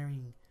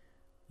sharing,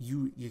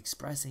 you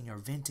expressing or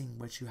venting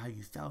how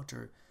you felt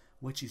or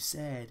what you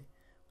said,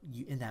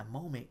 you in that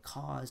moment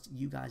caused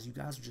you guys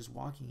were just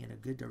walking in a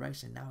good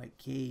direction. Now it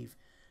gave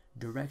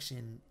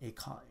direction.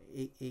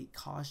 It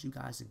caused you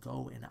guys to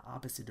go in the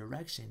opposite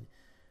direction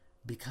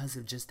because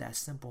of just that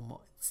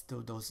simple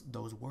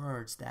those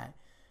words that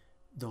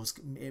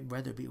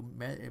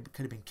it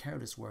could have been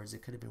careless words,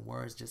 it could have been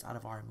words just out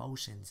of our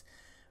emotions,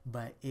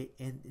 but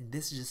and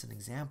this is just an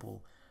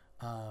example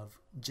of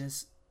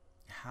just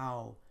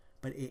how,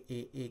 but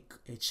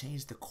it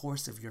changed the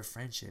course of your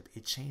friendship.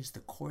 It changed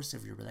the course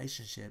of your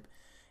relationship.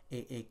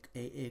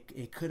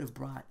 It could have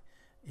brought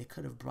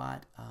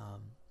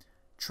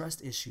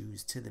trust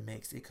issues to the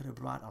mix. It could have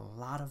brought a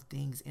lot of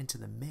things into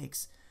the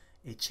mix.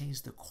 It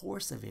changed the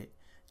course of it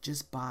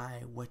just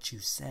by what you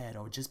said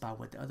or just by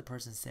what the other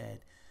person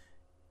said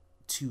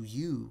to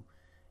you.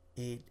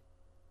 It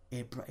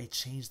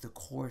changed the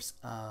course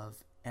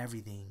of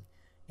everything,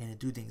 and it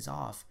threw things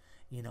off,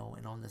 and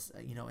on this,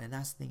 and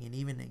that's the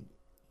thing,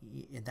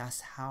 and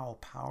that's how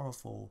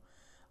powerful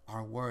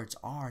our words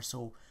are.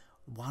 So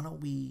why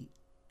don't we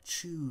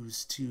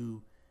choose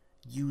to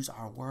use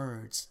our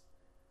words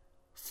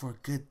for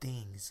good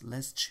things?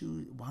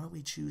 Why don't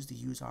we choose to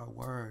use our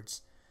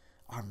words,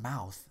 our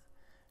mouth,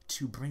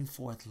 to bring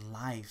forth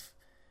life,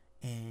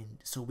 and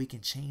so we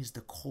can change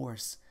the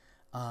course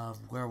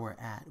of where we're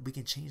at. We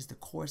can change the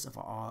course of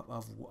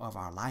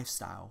our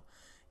lifestyle,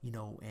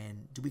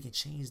 and we can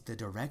change the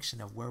direction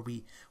of where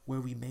we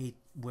may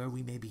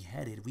be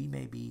headed. We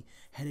may be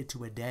headed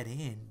to a dead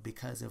end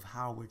because of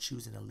how we're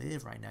choosing to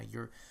live right now.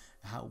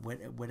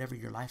 Whatever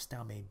your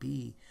lifestyle may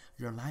be,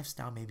 your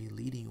lifestyle may be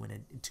leading you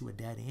into a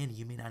dead end.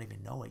 You may not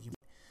even know it.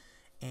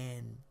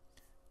 And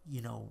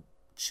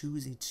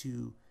choosing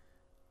to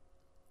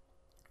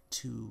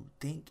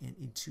think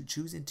and to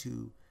choosing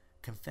to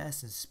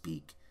confess and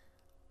speak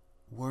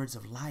words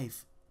of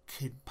life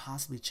could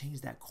possibly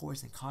change that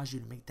course and cause you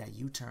to make that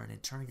U-turn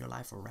and turn your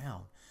life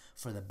around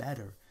for the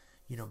better.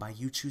 By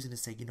you choosing to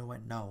say, you know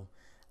what, no,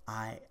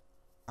 I'm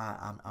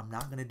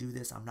not gonna do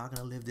this. I'm not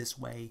gonna live this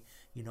way.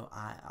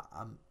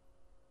 I'm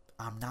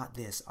not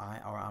this,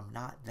 or I'm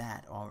not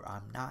that, or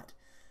I'm not.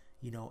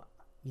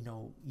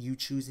 You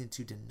choosing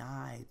to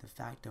deny the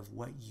fact of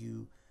what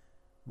you're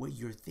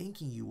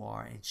thinking you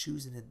are, and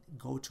choosing to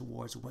go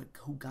towards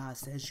who God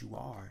says you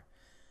are,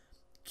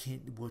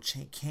 can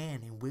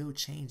and will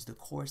change the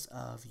course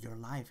of your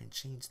life and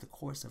change the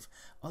course of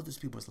others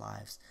people's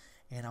lives.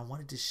 And I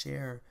wanted to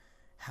share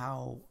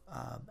how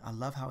I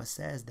love how it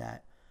says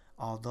that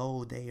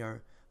although they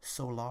are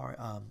so large,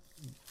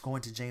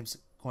 going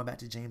back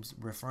to James,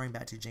 referring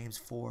back to James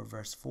 4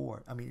 verse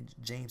 4,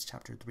 James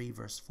chapter 3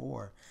 verse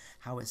 4,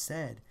 how it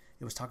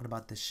was talking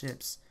about the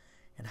ships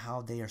and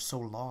how they are so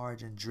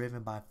large and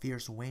driven by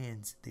fierce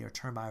winds, they are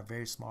turned by a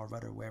very small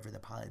rudder wherever the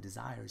pilot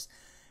desires.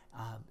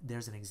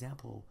 There's an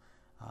example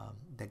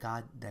that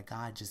God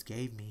just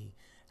gave me,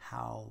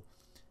 how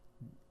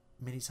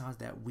many times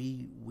that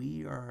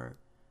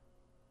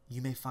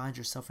you may find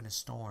yourself in a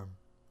storm,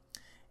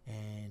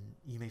 and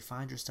you may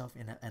find yourself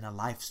in a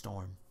life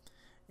storm,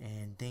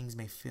 and things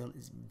may seem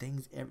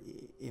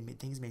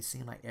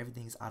like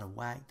everything's out of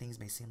whack. Things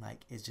may seem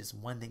like it's just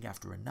one thing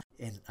after another,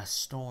 and a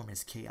storm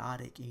is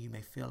chaotic, and you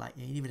may feel like,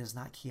 and even if it's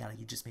not chaotic,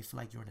 you just may feel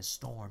like you're in a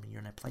storm and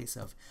you're in a place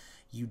of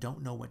you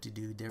don't know what to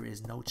do. There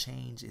is no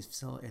change. It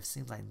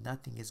seems like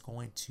nothing is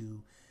going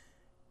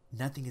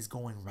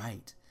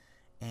right.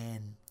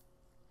 And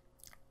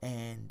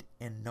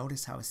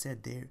notice how it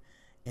said there,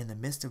 in the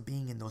midst of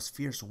being in those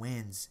fierce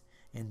winds,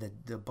 in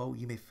the boat,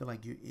 you may feel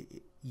like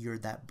you're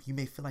that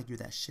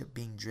ship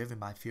being driven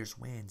by fierce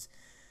winds.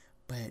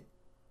 But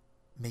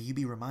may you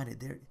be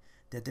reminded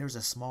that there's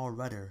a small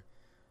rudder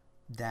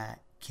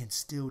that can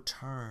still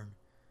turn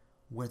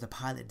where the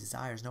pilot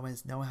desires.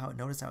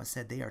 Notice how it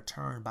said they are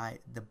turned by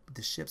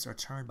the ships are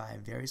turned by a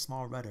very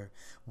small rudder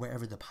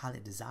wherever the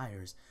pilot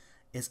desires.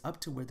 It's up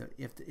to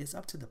it's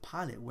up to the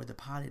pilot where the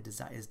pilot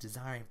is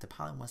desiring. If the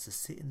pilot wants to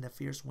sit in the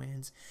fierce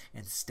winds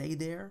and stay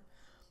there,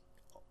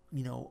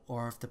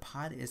 or if the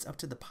pilot, it's up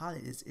to the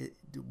pilot.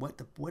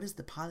 What is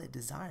the pilot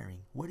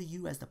desiring? What are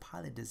you as the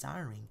pilot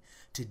desiring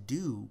to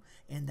do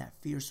in that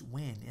fierce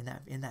wind, in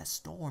that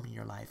storm in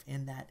your life,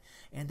 in that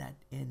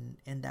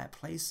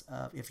place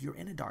of, if you're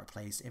in a dark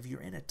place, if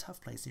you're in a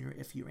tough place,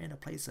 if you're in a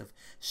place of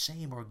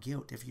shame or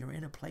guilt, if you're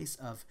in a place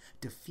of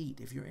defeat,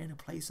 if you're in a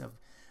place of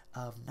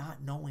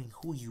not knowing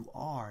who you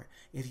are,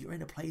 if you're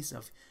in a place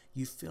of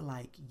you feel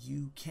like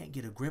you can't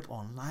get a grip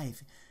on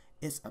life,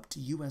 it's up to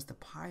you as the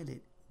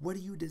pilot. What are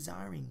you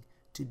desiring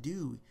to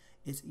do?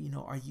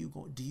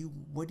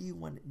 What do you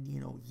want?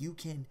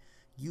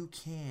 You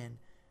can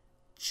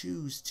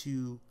choose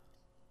to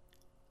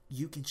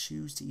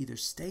either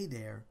stay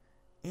there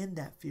in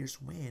that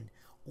fierce wind,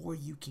 or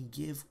you can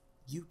give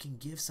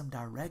some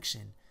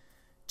direction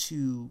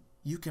you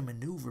can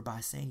maneuver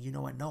by saying, you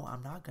know what, no,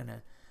 I'm not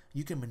gonna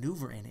You can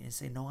maneuver in it and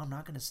say, no, I'm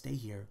not going to stay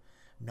here.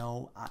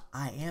 No,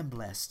 I am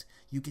blessed.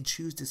 You can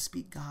choose to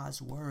speak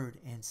God's word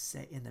and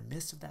say, in the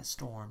midst of that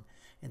storm,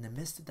 in the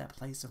midst of that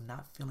place of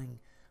not feeling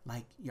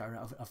like you're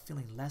of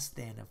feeling less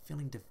than, of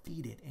feeling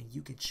defeated, and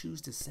you can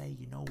choose to say,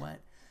 you know what?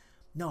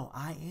 No,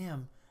 I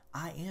am,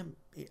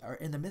 or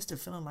in the midst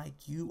of feeling like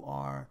you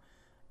are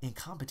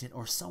incompetent,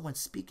 or someone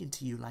speaking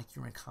to you like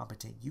you're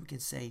incompetent, you can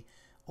say,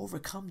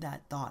 overcome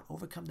that thought,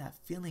 overcome that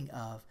feeling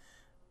of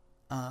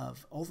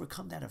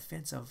overcome that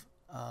offense of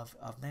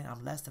man,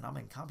 I'm less than, I'm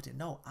incompetent.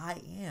 No,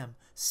 I am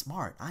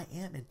smart. I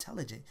am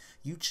intelligent.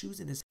 You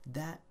choosing this,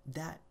 that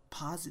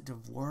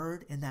positive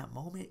word in that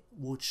moment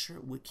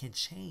can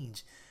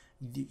change.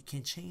 You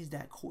can change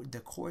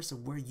the course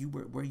of where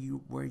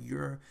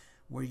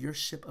your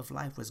ship of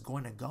life was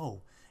going to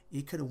go.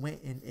 You could have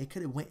went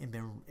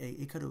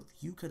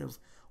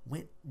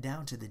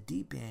down to the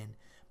deep end,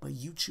 but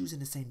you choosing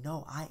to say,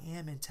 no, I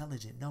am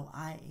intelligent. No,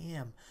 I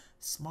am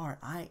smart.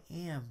 I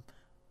am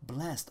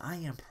blessed. I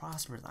am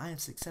prosperous. I am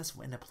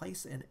successful. In the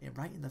place, and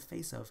right in the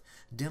face of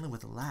dealing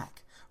with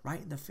lack,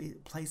 right in the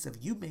place of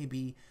you may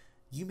be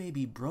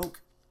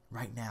broke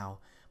right now,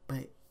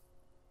 but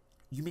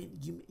you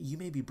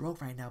may be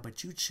broke right now,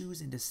 but you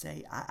choosing to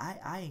say,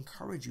 I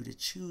encourage you to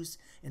choose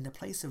in the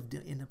place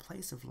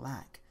of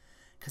lack,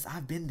 because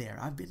I've been there.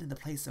 I've been in the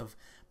place of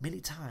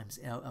many times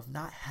of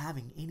not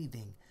having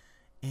anything,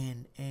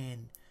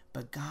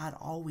 but God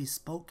always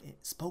spoke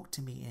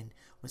to me and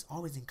was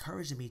always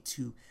encouraging me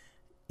to.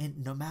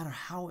 And no matter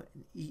how,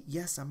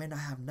 yes, I may not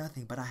have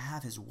nothing, but I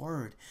have His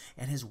word,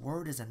 and His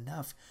word is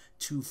enough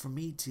for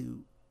me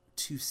to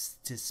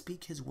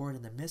speak His word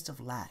in the midst of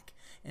lack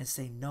and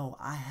say, no,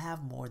 I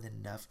have more than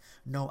enough.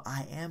 No,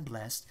 I am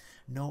blessed.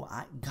 No,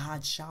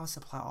 God shall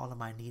supply all of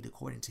my need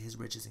according to His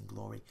riches and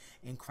glory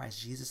in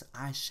Christ Jesus.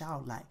 I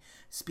shall lack.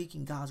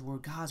 Speaking God's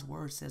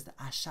word says that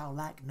I shall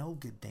lack no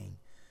good thing.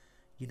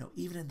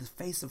 Even in the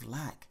face of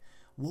lack,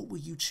 what will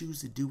you choose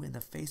to do in the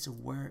face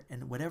of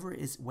whatever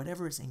is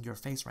in your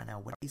face right now,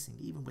 what facing,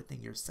 even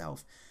within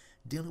yourself,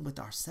 dealing with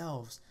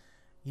ourselves,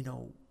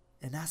 and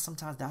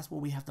that's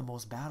where we have the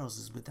most battles,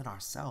 is within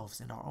ourselves,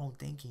 in our own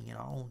thinking, in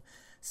our own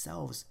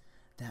selves.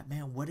 That,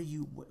 man,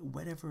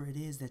 whatever it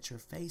is that you're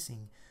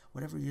facing,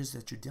 whatever it is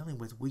that you're dealing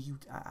with,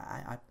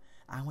 I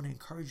want to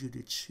encourage you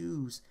to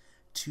choose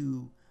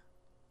to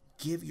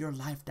give your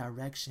life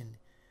direction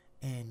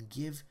and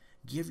give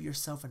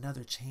yourself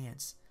another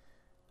chance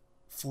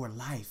for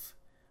life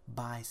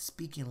by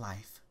speaking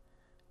life,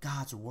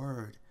 God's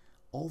word,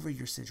 over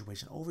your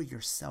situation, over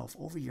yourself,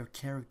 over your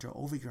character,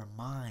 over your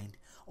mind,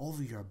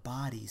 over your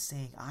body,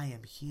 saying, I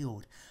am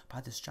healed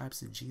by the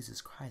stripes of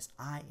Jesus Christ.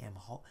 I am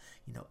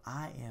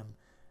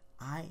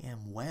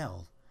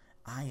well.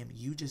 I am,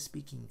 you just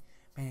speaking,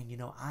 man,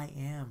 I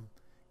am,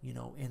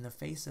 in the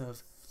face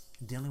of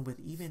dealing with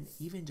even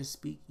just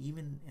speak,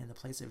 even in the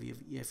place of,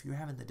 if you're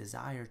having the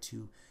desire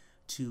to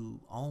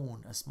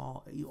own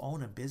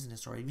a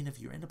business, or even if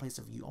you're in a place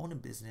of you own a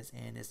business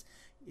and it's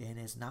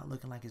not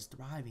looking like it's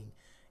thriving,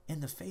 in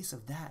the face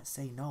of that,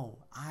 say, no,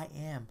 I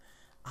am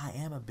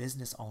a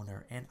business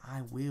owner, and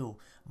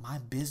my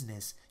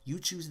business, you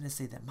choosing to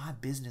say that my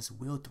business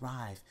will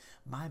thrive,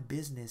 my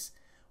business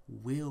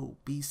will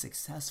be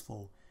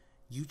successful.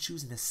 You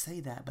choosing to say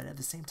that, but at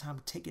the same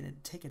time, take it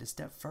a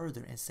step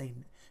further and say,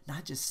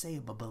 not just say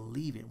it, but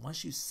believe it.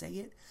 Once you say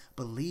it,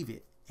 believe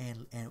it,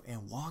 and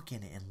walk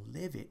in it and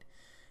live it.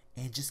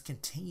 And just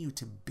continue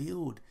to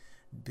build,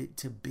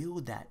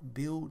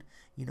 continue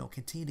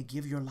to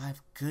give your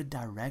life good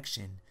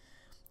direction,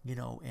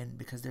 and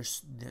because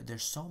there's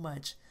so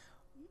much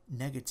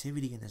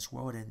negativity in this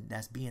world, and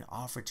that's being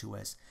offered to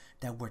us,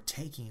 that we're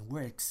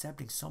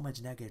accepting so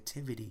much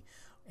negativity,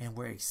 and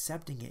we're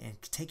accepting it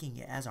and taking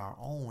it as our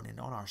own and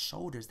on our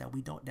shoulders, that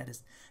we don't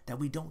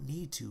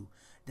need to.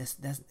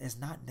 That's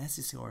not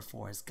necessary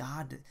for us.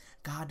 God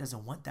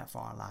doesn't want that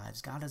for our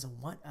lives. God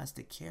doesn't want us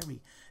to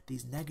carry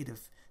these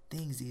negative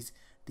things,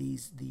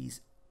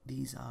 these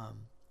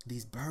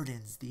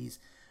burdens, this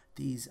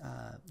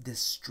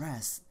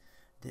stress,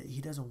 that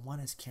He doesn't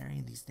want us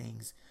carrying these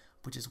things,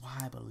 which is why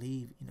I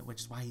believe,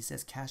 which is why He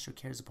says, cast your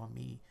cares upon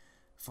me,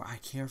 for I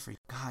care for you.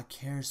 God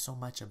cares so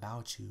much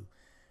about you.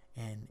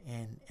 And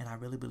I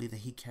really believe that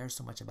He cares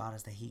so much about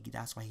us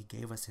that's why He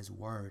gave us His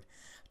word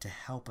to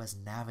help us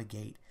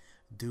navigate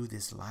through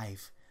this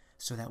life,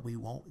 so that we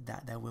won't,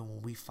 that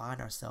when we find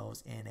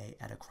ourselves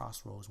at a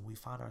crossroads, when we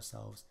find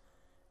ourselves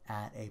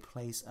at a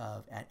place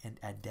of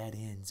at dead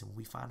ends, when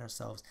we find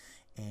ourselves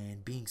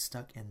and being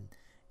stuck in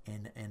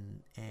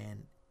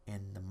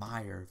the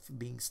mire,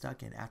 being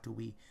stuck in, after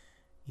we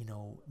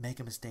make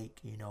a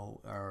mistake,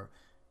 or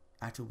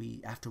after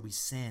we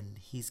sin,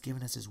 He's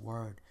given us His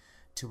word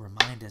to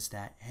remind us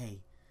that,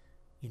 hey,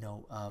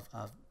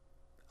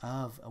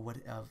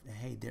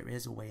 hey, there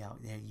is a way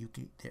out there. You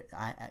can,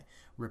 I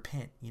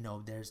repent.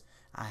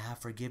 I have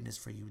forgiveness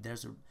for you.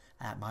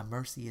 My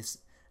mercy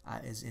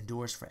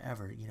endures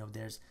forever.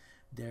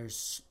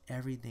 There's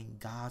everything.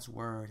 God's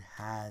word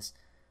has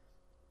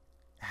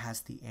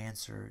the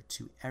answer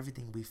to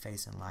everything we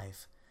face in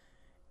life,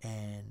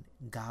 And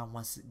God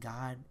wants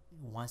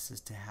us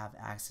to have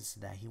access to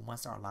that. He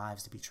wants our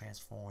lives to be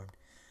transformed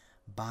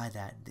by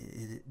that.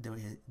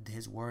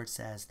 His word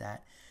says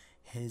that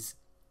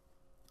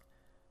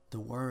the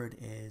word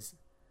is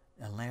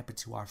a lamp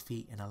unto our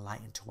feet and a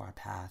light unto our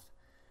path.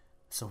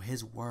 So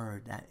his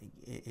word that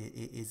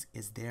is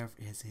there.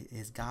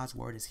 His God's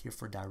word is here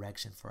for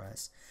direction for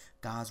us.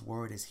 God's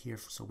word is here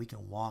so we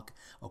can walk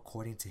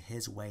according to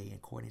his way,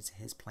 according to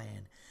his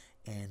plan,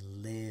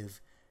 and live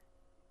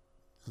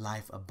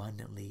life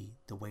abundantly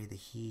the way that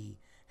he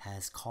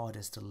has called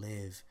us to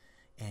live,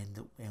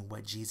 and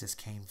what Jesus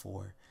came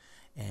for.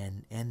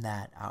 And in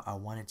that, I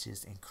wanted to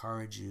just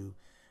encourage you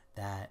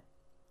that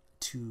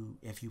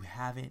if you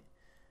haven't,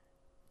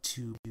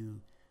 to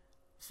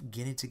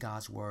get into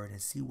God's word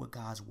and see what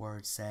God's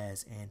word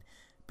says, and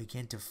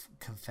begin to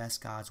confess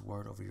God's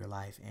word over your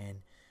life,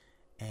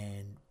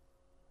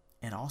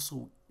 and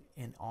also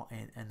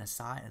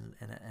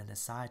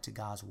aside to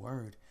God's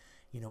word,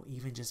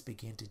 even just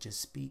begin to just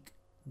speak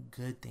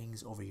good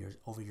things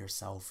over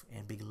yourself,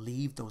 and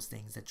believe those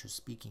things that you're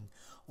speaking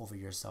over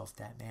yourself,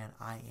 that, man,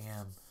 I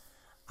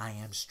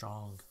am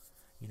strong,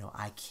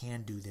 I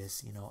can do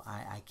this,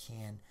 I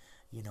can.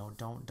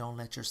 Don't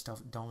let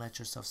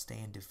yourself stay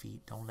in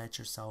defeat. Don't let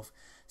yourself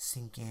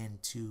sink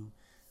into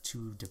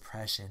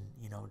depression.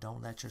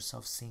 Don't let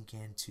yourself sink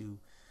into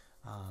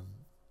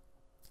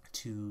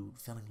to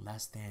feeling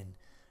less than.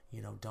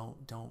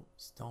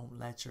 Don't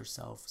let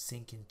yourself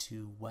sink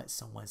into what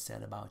someone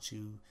said about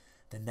you,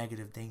 the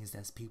negative things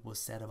that people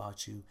said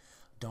about you.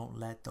 Don't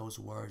let those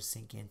words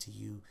sink into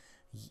you.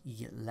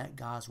 Let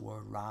God's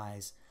word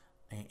rise,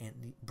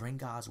 and bring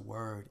God's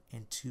word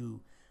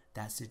into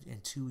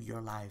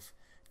your life.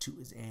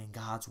 And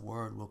God's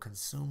word will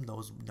consume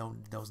those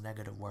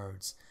negative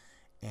words,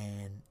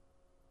 and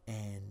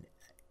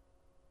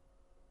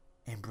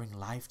bring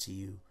life to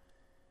you.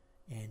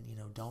 And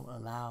don't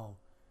allow,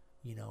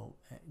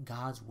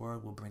 God's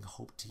word will bring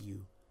hope to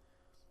you.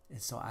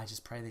 And so I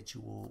just pray that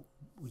you will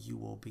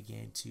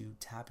begin to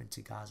tap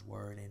into God's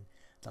word and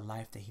the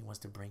life that he wants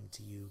to bring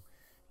to you,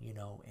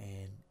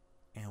 and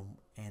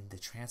the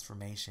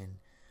transformation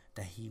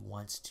that he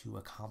wants to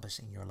accomplish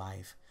in your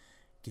life.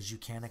 Because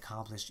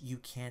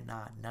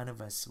none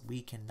of us,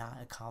 we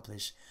cannot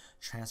accomplish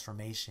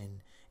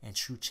transformation and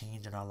true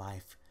change in our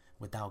life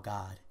without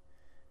God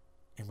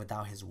and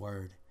without his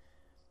word.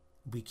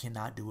 We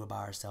cannot do it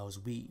by ourselves.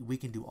 We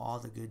can do all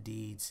the good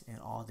deeds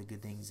and all the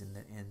good things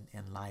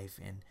in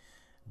life,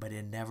 but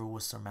it never will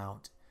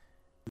surmount.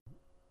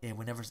 It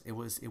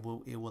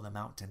will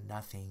amount to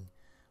nothing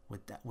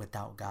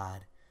without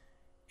God.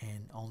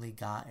 And only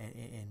God,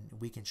 and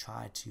we can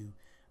try to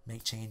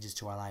make changes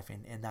to our life,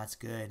 and that's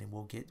good, and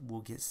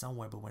we'll get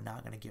somewhere, but we're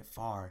not going to get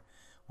far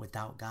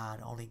without God.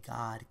 Only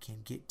God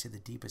can get to the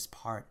deepest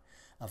part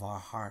of our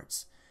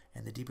hearts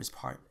and the deepest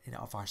part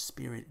of our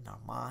spirit and our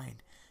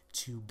mind,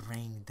 to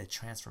bring the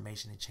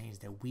transformation and change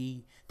that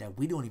we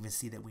don't even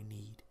see that we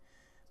need.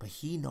 But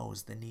he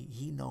knows the need.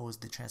 He knows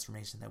the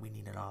transformation that we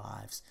need in our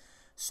lives.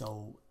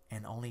 So,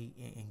 and only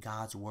in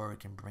God's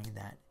word can bring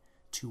that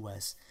to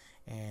us.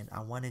 And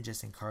I want to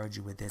just encourage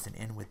you with this and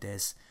end with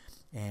this.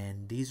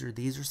 And these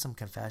are some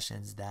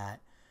confessions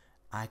that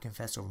I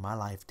confess over my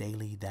life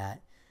daily,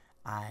 that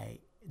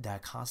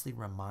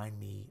constantly remind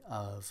me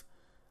of,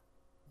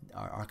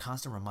 are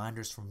constant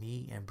reminders for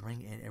me, and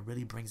it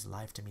really brings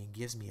life to me and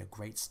gives me a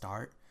great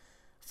start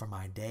for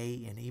my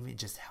day, and even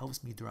just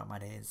helps me throughout my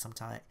day. And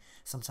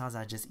sometimes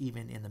I just,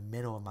 even in the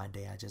middle of my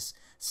day, I just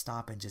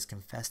stop and just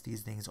confess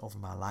these things over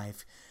my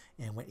life.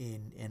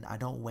 And I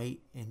don't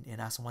wait. And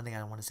that's one thing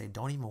I want to say.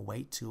 Don't even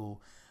wait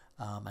till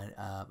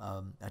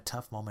a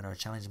tough moment or a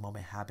challenging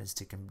moment happens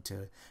to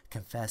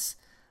confess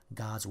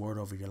God's word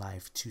over your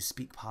life, to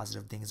speak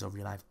positive things over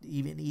your life.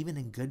 Even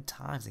in good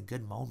times and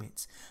good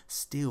moments,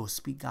 still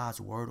speak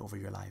God's word over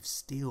your life.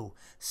 Still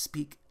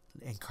speak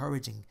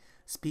encouraging.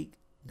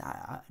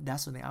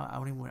 That's the thing. I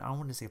don't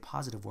want to say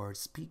positive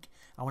words.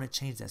 I want to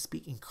change that.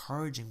 Speak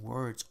encouraging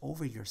words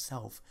over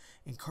yourself.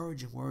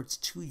 Encouraging words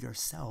to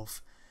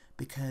yourself,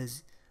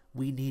 because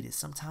we need it.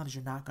 Sometimes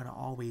you're not going to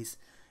always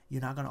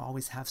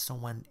have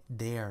someone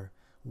there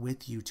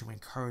with you to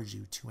encourage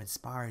you, to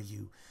inspire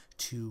you,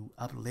 to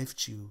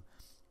uplift you.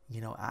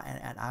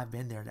 I've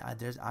been there.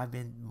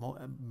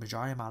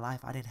 Majority of my life,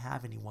 I didn't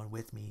have anyone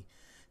with me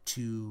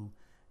to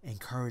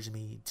encourage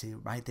me,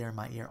 to right there in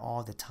my ear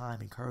all the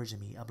time, encouraging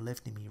me,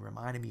 uplifting me,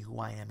 reminding me who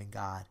I am in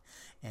God.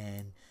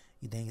 And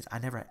the thing is, I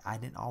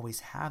didn't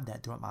always have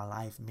that throughout my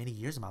life. Many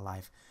years of my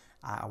life,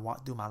 I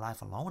walked through my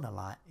life alone a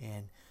lot,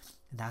 and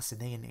that's the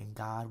thing. And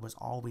God was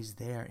always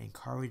there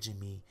encouraging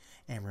me,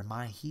 and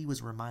He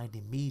was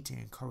reminding me to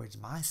encourage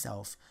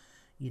myself,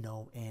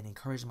 and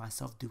encourage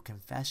myself through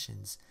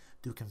confessions,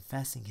 through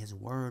confessing His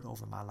word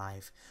over my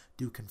life,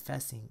 through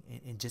confessing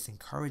and just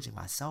encouraging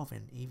myself,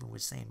 and even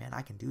with saying, man,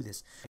 I can do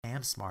this. I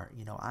am smart.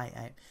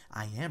 I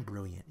am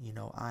brilliant.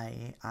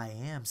 I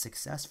am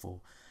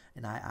successful,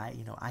 and I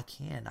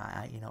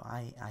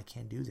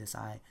can do this.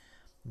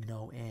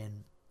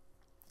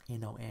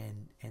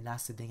 And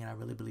that's the thing. And I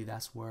really believe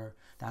that's why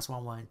I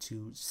wanted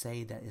to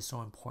say that it's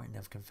so important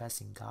of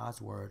confessing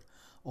God's word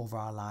over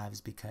our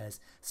lives, because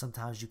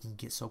sometimes you can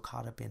get so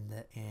caught up in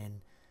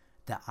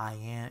the I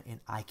am and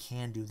I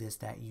can do this,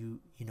 that you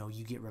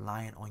get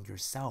reliant on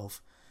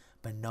yourself.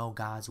 But no,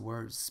 God's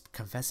words,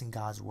 confessing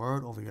God's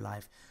word over your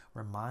life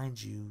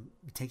reminds you,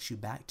 takes you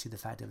back to the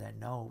fact of that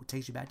no, it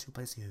takes you back to a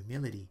place of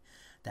humility,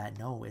 that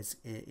no, it's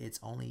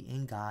only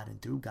in God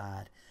and through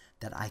God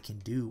that I can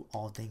do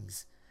all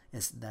things.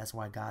 That's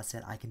why God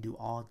said I can do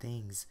all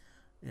things.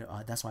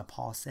 That's why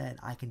Paul said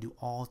I can do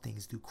all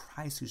things through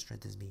Christ who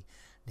strengthens me.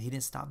 And he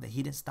didn't stop that.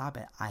 He didn't stop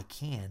at I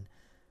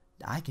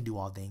can do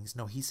all things.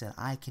 No, he said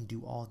I can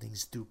do all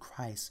things through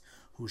Christ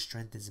who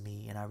strengthens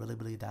me. And I really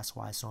believe that's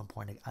why it's so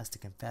important to us to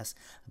confess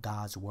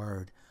God's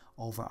word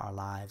over our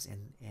lives,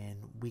 and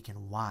we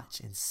can watch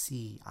and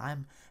see.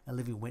 I'm a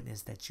living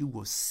witness that you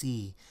will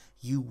see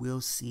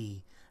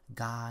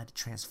God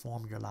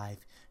transform your life.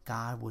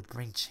 God would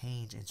bring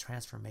change and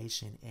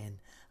transformation and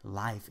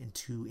life and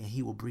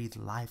he will breathe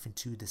life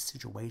into the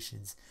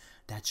situations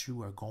that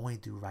you are going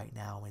through right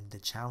now, and the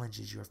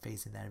challenges you're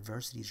facing, the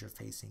adversities you're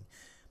facing.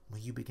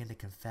 When you begin to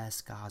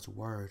confess God's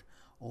word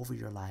over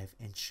your life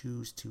and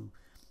choose to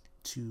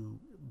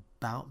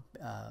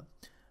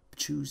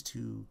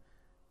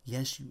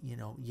yes,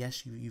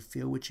 you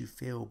feel what you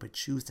feel, but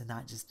choose to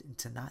not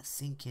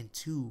sink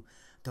into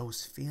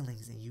those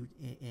feelings,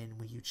 and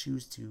when you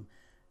choose to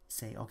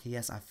say, okay,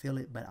 yes, I feel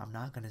it, but I'm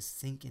not going to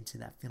sink into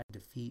that feeling of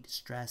defeat,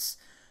 stress,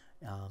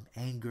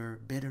 anger,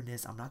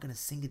 bitterness. I'm not going to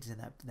sink into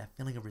that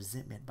feeling of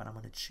resentment, but I'm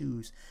going to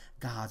choose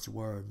God's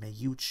word. May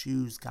you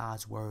choose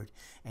God's word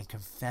and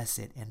confess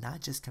it, and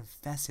not just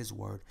confess his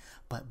word,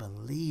 but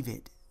believe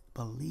it.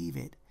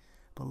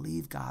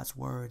 Believe God's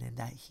word, and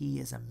that he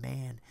is a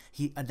man.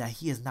 That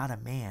he is not a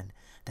man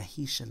that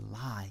he should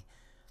lie.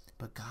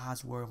 But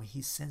God's word, when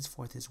he sends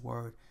forth his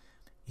word,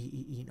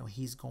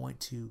 he's going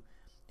to,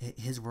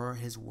 his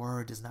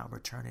word does not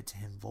return it to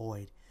him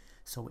void.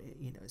 So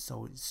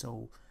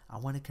I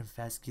want to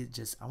confess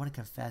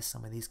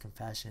some of these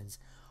confessions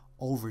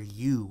over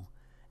you,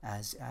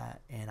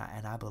 and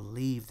I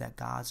believe that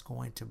God's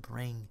going to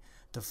bring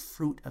the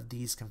fruit of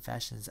these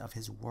confessions of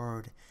his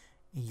word,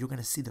 and you're going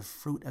to see the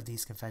fruit of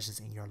these confessions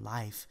in your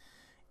life.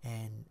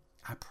 And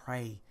I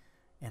pray,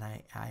 and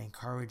I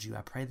encourage you,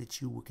 I pray that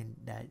you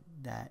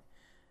that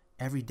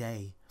every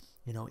day,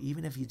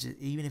 even if you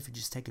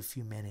just take a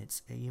few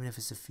minutes, even if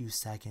it's a few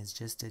seconds,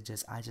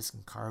 I just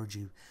encourage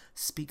you,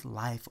 speak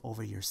life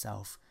over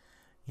yourself.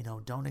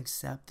 Don't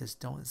accept this.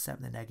 Don't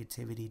accept the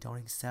negativity. Don't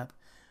accept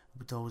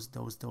those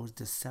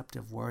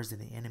deceptive words of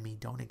the enemy.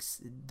 Don't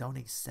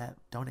accept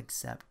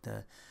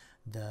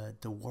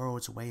the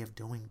world's way of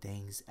doing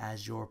things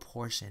as your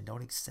portion.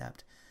 Don't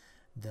accept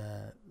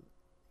the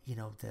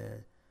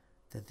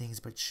things,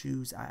 but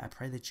choose. I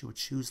pray that you would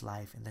choose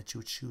life, and that you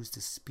would choose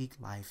to speak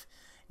life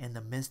in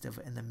the midst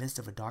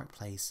of a dark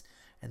place,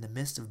 in the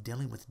midst of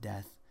dealing with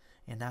death.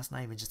 And that's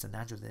not even just a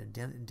natural thing,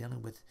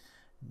 dealing with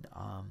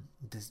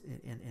this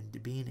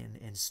and being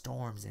in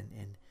storms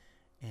and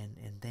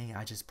thing.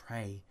 I just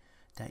pray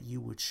that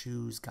you would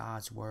choose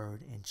God's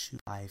word and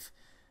choose life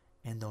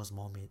in those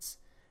moments,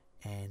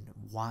 and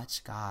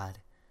watch God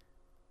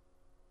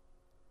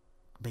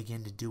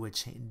begin to do a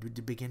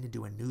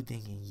new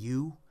thing in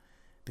you.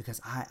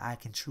 Because I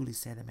can truly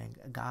say that, man,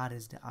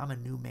 I'm a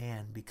new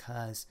man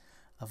because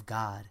of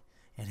God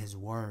and his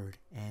word,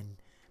 and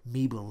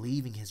me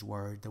believing his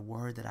word, the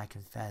word that I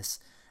confess.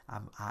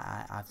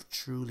 I've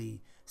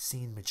truly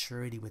seen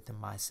maturity within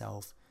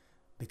myself,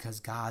 because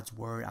God's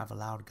word, I've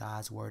allowed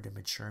God's word to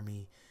mature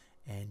me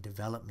and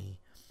develop me.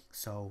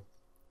 So,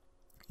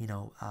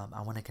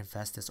 I want to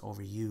confess this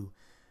over you,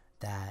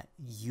 that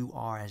you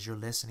are, as you're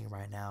listening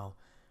right now,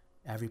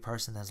 every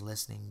person that's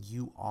listening,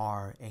 you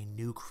are a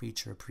new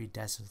creature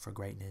predestined for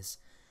greatness.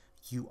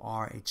 You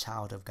are a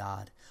child of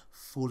God,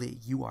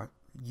 you are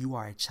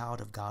a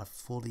child of God,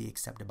 fully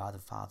accepted by the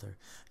Father.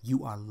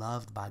 You are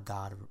loved by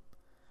God.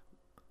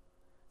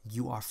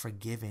 You are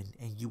forgiven,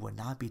 and you will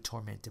not be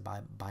tormented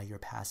by your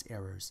past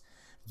errors.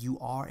 You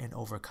are an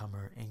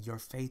overcomer, and your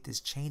faith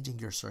is changing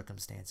your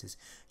circumstances.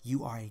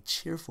 You are a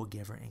cheerful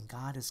giver, and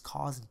God is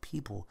causing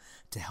people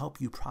to help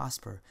you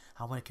prosper.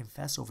 I want to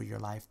confess over your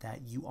life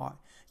that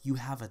you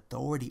have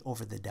authority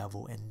over the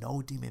devil, and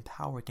no demon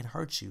power can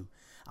hurt you.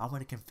 I want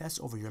to confess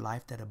over your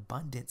life that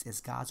abundance is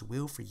God's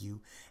will for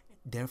you.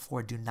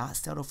 Therefore, do not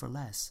settle for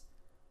less.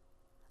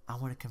 I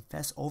want to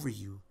confess over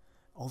you,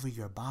 over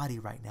your body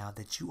right now,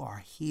 that you are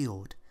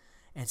healed,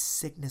 and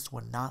sickness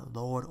will not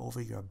lord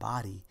over your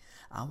body.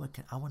 I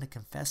want to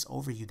confess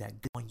over you that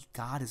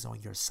God is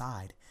on your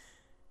side.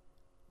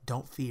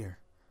 Don't fear.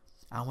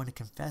 I want to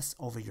confess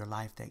over your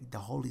life that the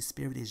Holy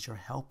Spirit is your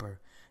helper.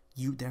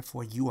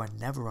 Therefore, you are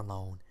never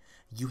alone.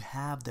 You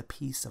have the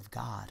peace of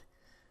God,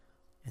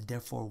 and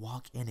therefore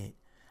walk in it.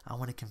 I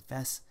want to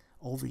confess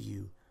over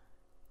you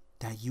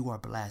that you are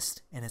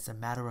blessed, and it's a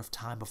matter of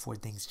time before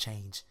things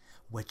change.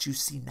 What you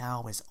see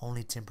now is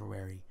only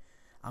temporary.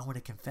 I want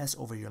to confess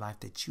over your life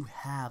that you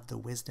have the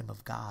wisdom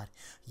of God.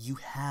 You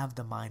have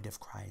the mind of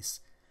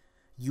Christ.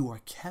 You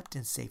are kept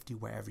in safety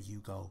wherever you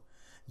go.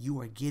 You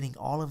are getting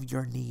all of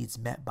your needs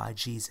met by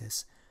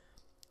Jesus.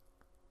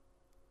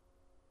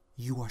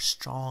 You are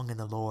strong in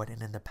the Lord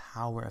and in the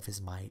power of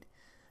his might.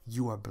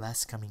 You are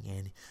blessed coming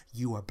in.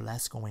 You are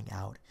blessed going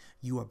out.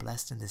 You are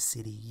blessed in the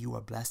city. You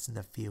are blessed in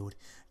the field.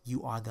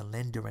 You are the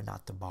lender and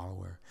not the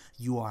borrower.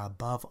 You are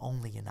above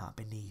only and not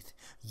beneath.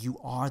 You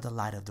are the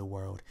light of the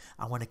world.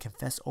 I want to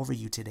confess over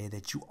you today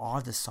that you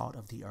are the salt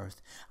of the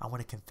earth. I want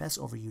to confess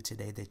over you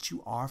today that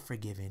you are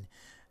forgiven.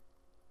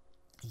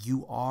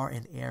 You are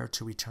an heir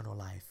to eternal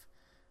life.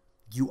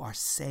 You are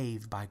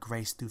saved by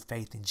grace through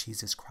faith in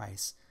Jesus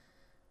Christ.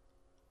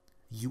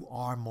 You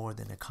are more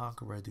than a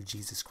conqueror through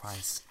Jesus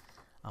Christ.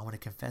 I want to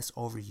confess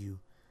over you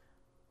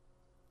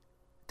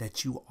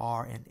that you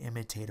are an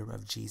imitator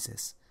of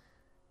Jesus.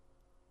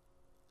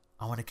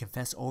 I want to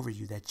confess over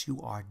you that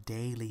you are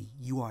daily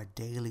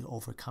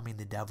overcoming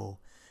the devil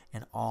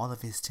and all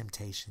of his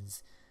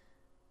temptations.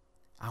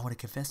 I want to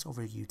confess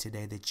over you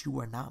today that you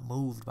are not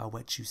moved by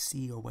what you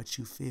see or what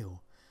you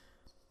feel.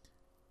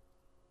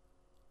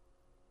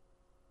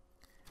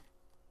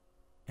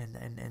 And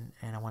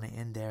I want to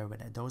end there,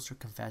 but those are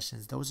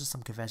confessions. Those are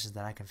some confessions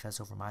that I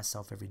confess over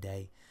myself every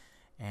day.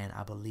 And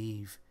I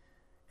believe,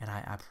 and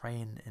I pray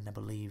and I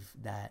believe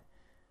that,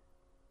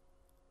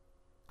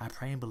 I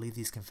pray and believe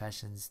these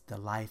confessions, the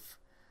life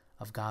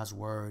of God's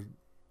word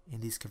in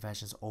these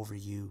confessions over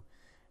you.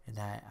 And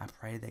that I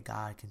pray that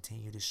God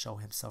continue to show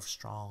himself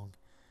strong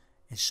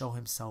and show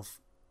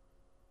himself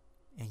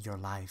in your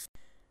life.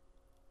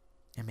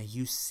 And may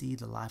you see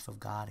the life of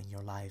God in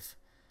your life.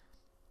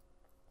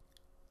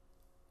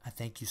 I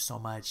thank you so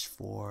much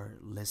for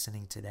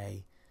listening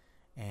today.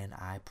 And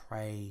I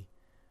pray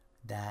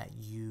that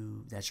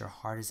your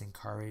heart is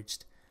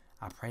encouraged.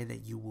 I pray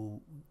that you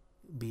will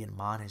be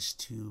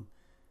admonished to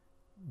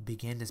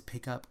begin to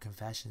pick up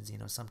confessions.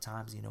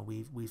 Sometimes,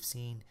 we've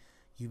seen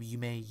you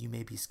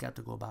may be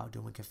skeptical about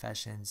doing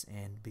confessions,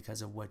 and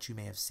because of what you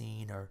may have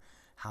seen or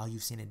how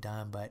you've seen it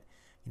done. But,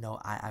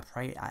 I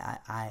pray,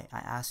 I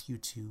ask you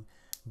to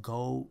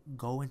go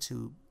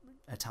into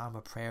a time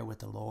of prayer with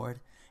the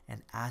Lord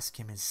and ask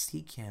him and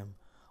seek him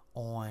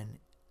on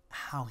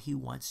how he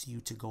wants you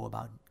to go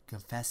about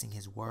confessing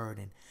his word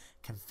and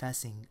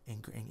confessing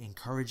and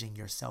encouraging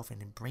yourself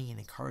and bringing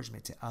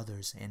encouragement to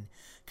others and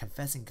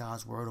confessing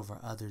God's word over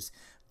others.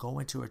 Go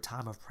into a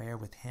time of prayer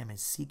with him and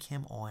seek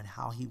him on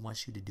how he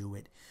wants you to do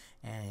it,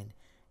 and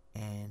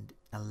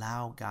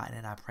allow God.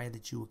 And I pray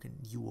that you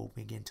will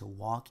begin to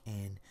walk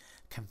in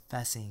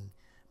confessing,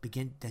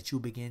 that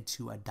you'll begin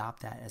to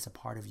adopt that as a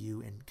part of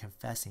you, and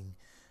confessing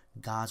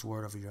God's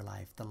word over your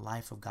life, the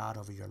life of God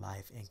over your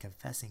life, and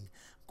confessing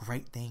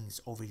great things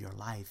over your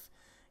life,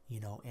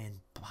 and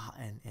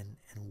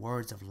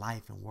words of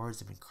life and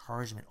words of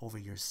encouragement over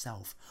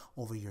yourself,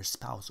 over your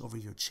spouse, over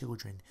your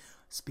children.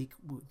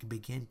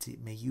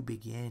 May you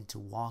begin to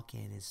walk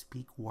in and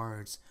speak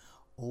words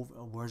of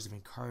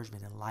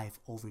encouragement and life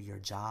over your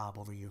job,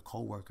 over your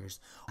co-workers,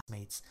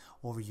 mates,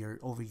 over your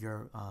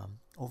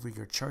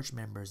church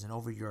members, and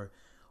over your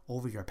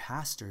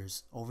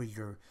pastors, over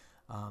your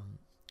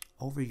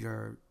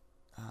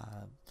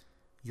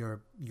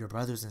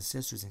brothers and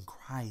sisters in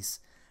Christ,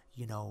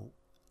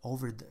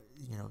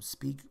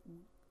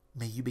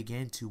 may you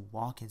begin to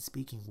walk in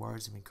speaking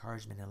words of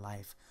encouragement and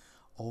life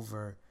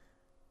over,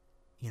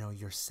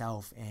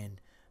 yourself,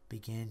 and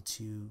begin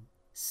to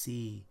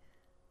see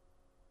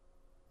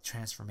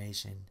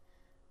transformation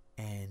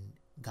and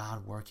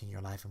God work in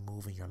your life and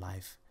move in your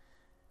life.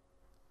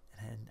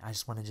 And I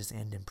just want to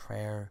end in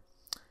prayer.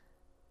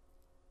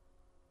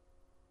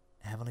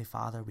 Heavenly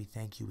Father, we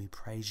thank you, we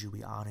praise you,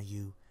 we honor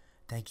you.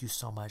 Thank you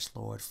so much,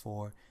 Lord,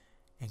 for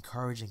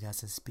encouraging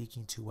us and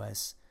speaking to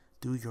us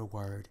through your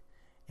word,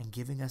 and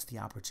giving us the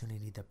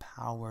opportunity, the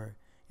power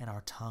in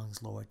our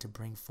tongues, Lord, to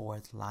bring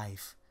forth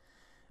life.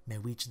 May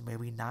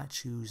we not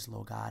choose,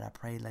 Lord God. I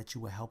pray that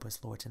you will help us,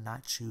 Lord, to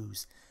not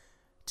choose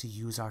to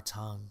use our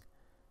tongue.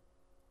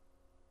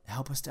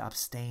 Help us to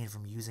abstain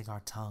from using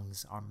our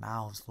tongues, our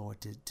mouths,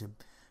 Lord,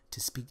 to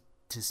speak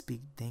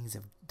things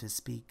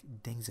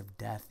of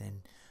death,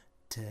 and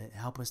to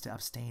help us to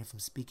abstain from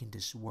speaking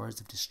words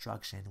of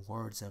destruction,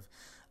 words of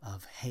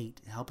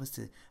hate. Help us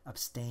to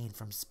abstain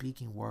from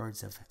speaking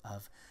words of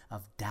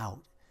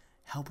doubt.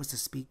 Help us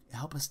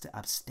to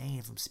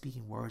abstain from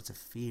speaking words of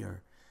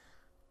fear.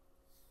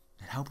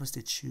 And help us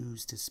to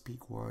choose to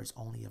speak words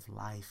only of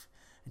life,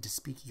 and to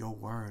speak your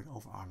word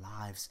over our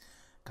lives.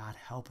 God,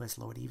 help us,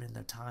 Lord, even in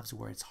the times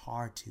where it's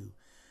hard to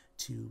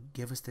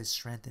give us the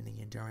strength and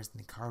the endurance and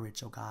the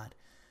courage, oh God,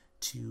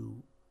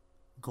 to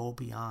go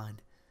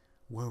beyond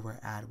where we're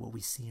at, what we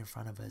see in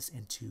front of us,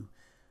 and to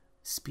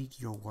speak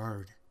your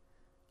word,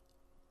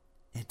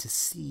 and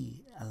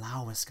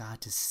allow us, God,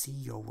 to see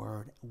your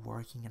word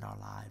working in our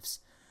lives,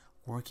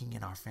 working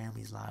in our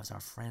families' lives,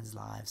 our friends'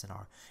 lives,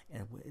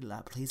 and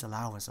please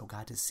allow us, oh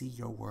God, to see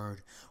your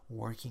word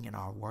working in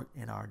our work,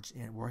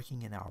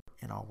 working in our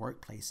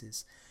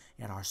workplaces,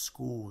 in our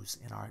schools,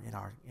 in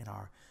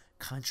our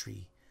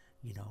country,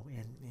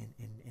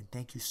 and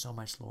thank you so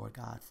much, Lord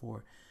God,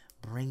 for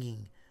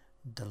bringing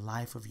the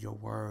life of your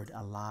word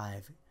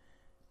alive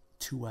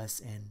to us.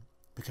 And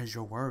because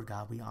your word,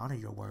 God, we honor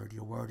your word.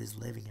 Your word is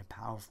living and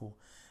powerful,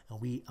 and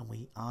we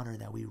honor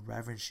that. We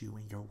reverence you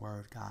in your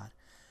word, God.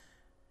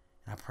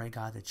 And I pray,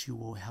 God, that you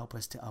will help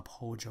us to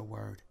uphold your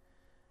word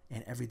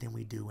in everything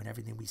we do and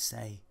everything we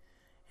say,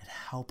 and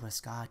help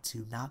us, God,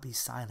 to not be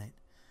silent,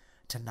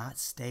 to not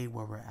stay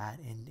where we're at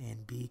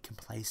and be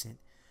complacent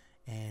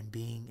and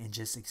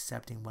just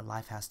accepting what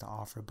life has to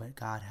offer. But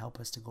God, help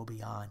us to go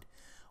beyond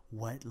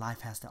what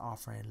life has to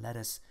offer, and let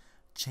us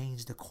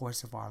change the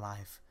course of our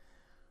life.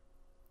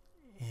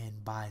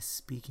 And by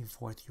speaking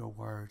forth your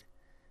word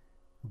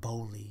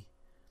boldly,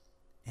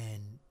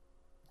 and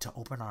to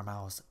open our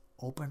mouths,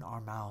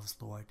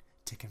 Lord,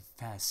 to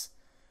confess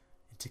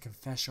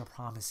your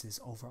promises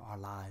over our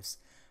lives,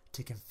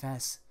 to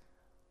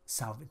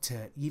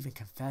even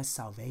confess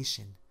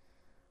salvation,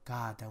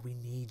 God, that we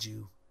need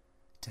you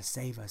to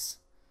save us.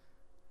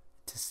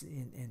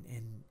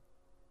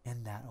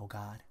 In that, oh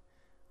God,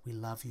 we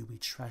love you. We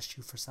trust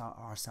you for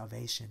our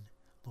salvation,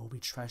 Lord. We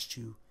trust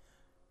you,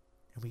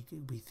 and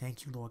we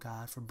thank you, Lord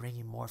God, for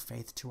bringing more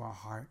faith to our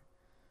heart.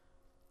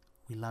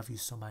 We love you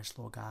so much,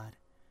 Lord God,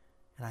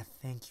 and I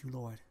thank you,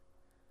 Lord,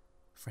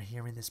 for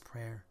hearing this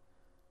prayer.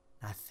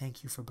 And I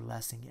thank you for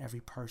blessing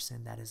every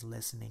person that is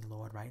listening,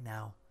 Lord, right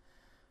now.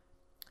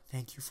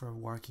 Thank you for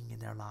working in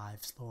their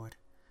lives, Lord,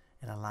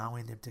 and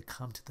allowing them to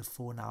come to the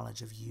full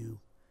knowledge of you.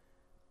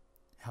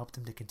 Help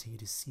them to continue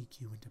to seek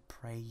you and to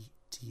pray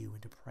to you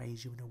and to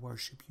praise you and to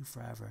worship you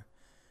forever.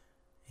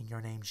 In your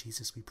name,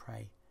 Jesus, we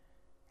pray.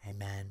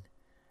 Amen.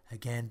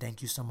 Again,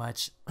 thank you so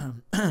much.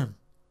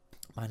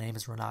 My name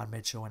is Renard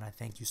Mitchell, and I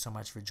thank you so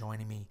much for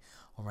joining me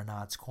on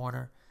Renard's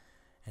Corner.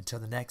 Until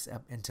the next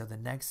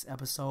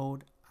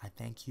episode, I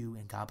thank you,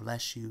 and God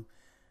bless you,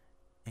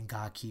 and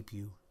God keep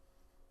you.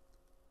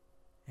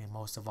 And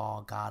most of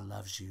all, God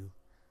loves you.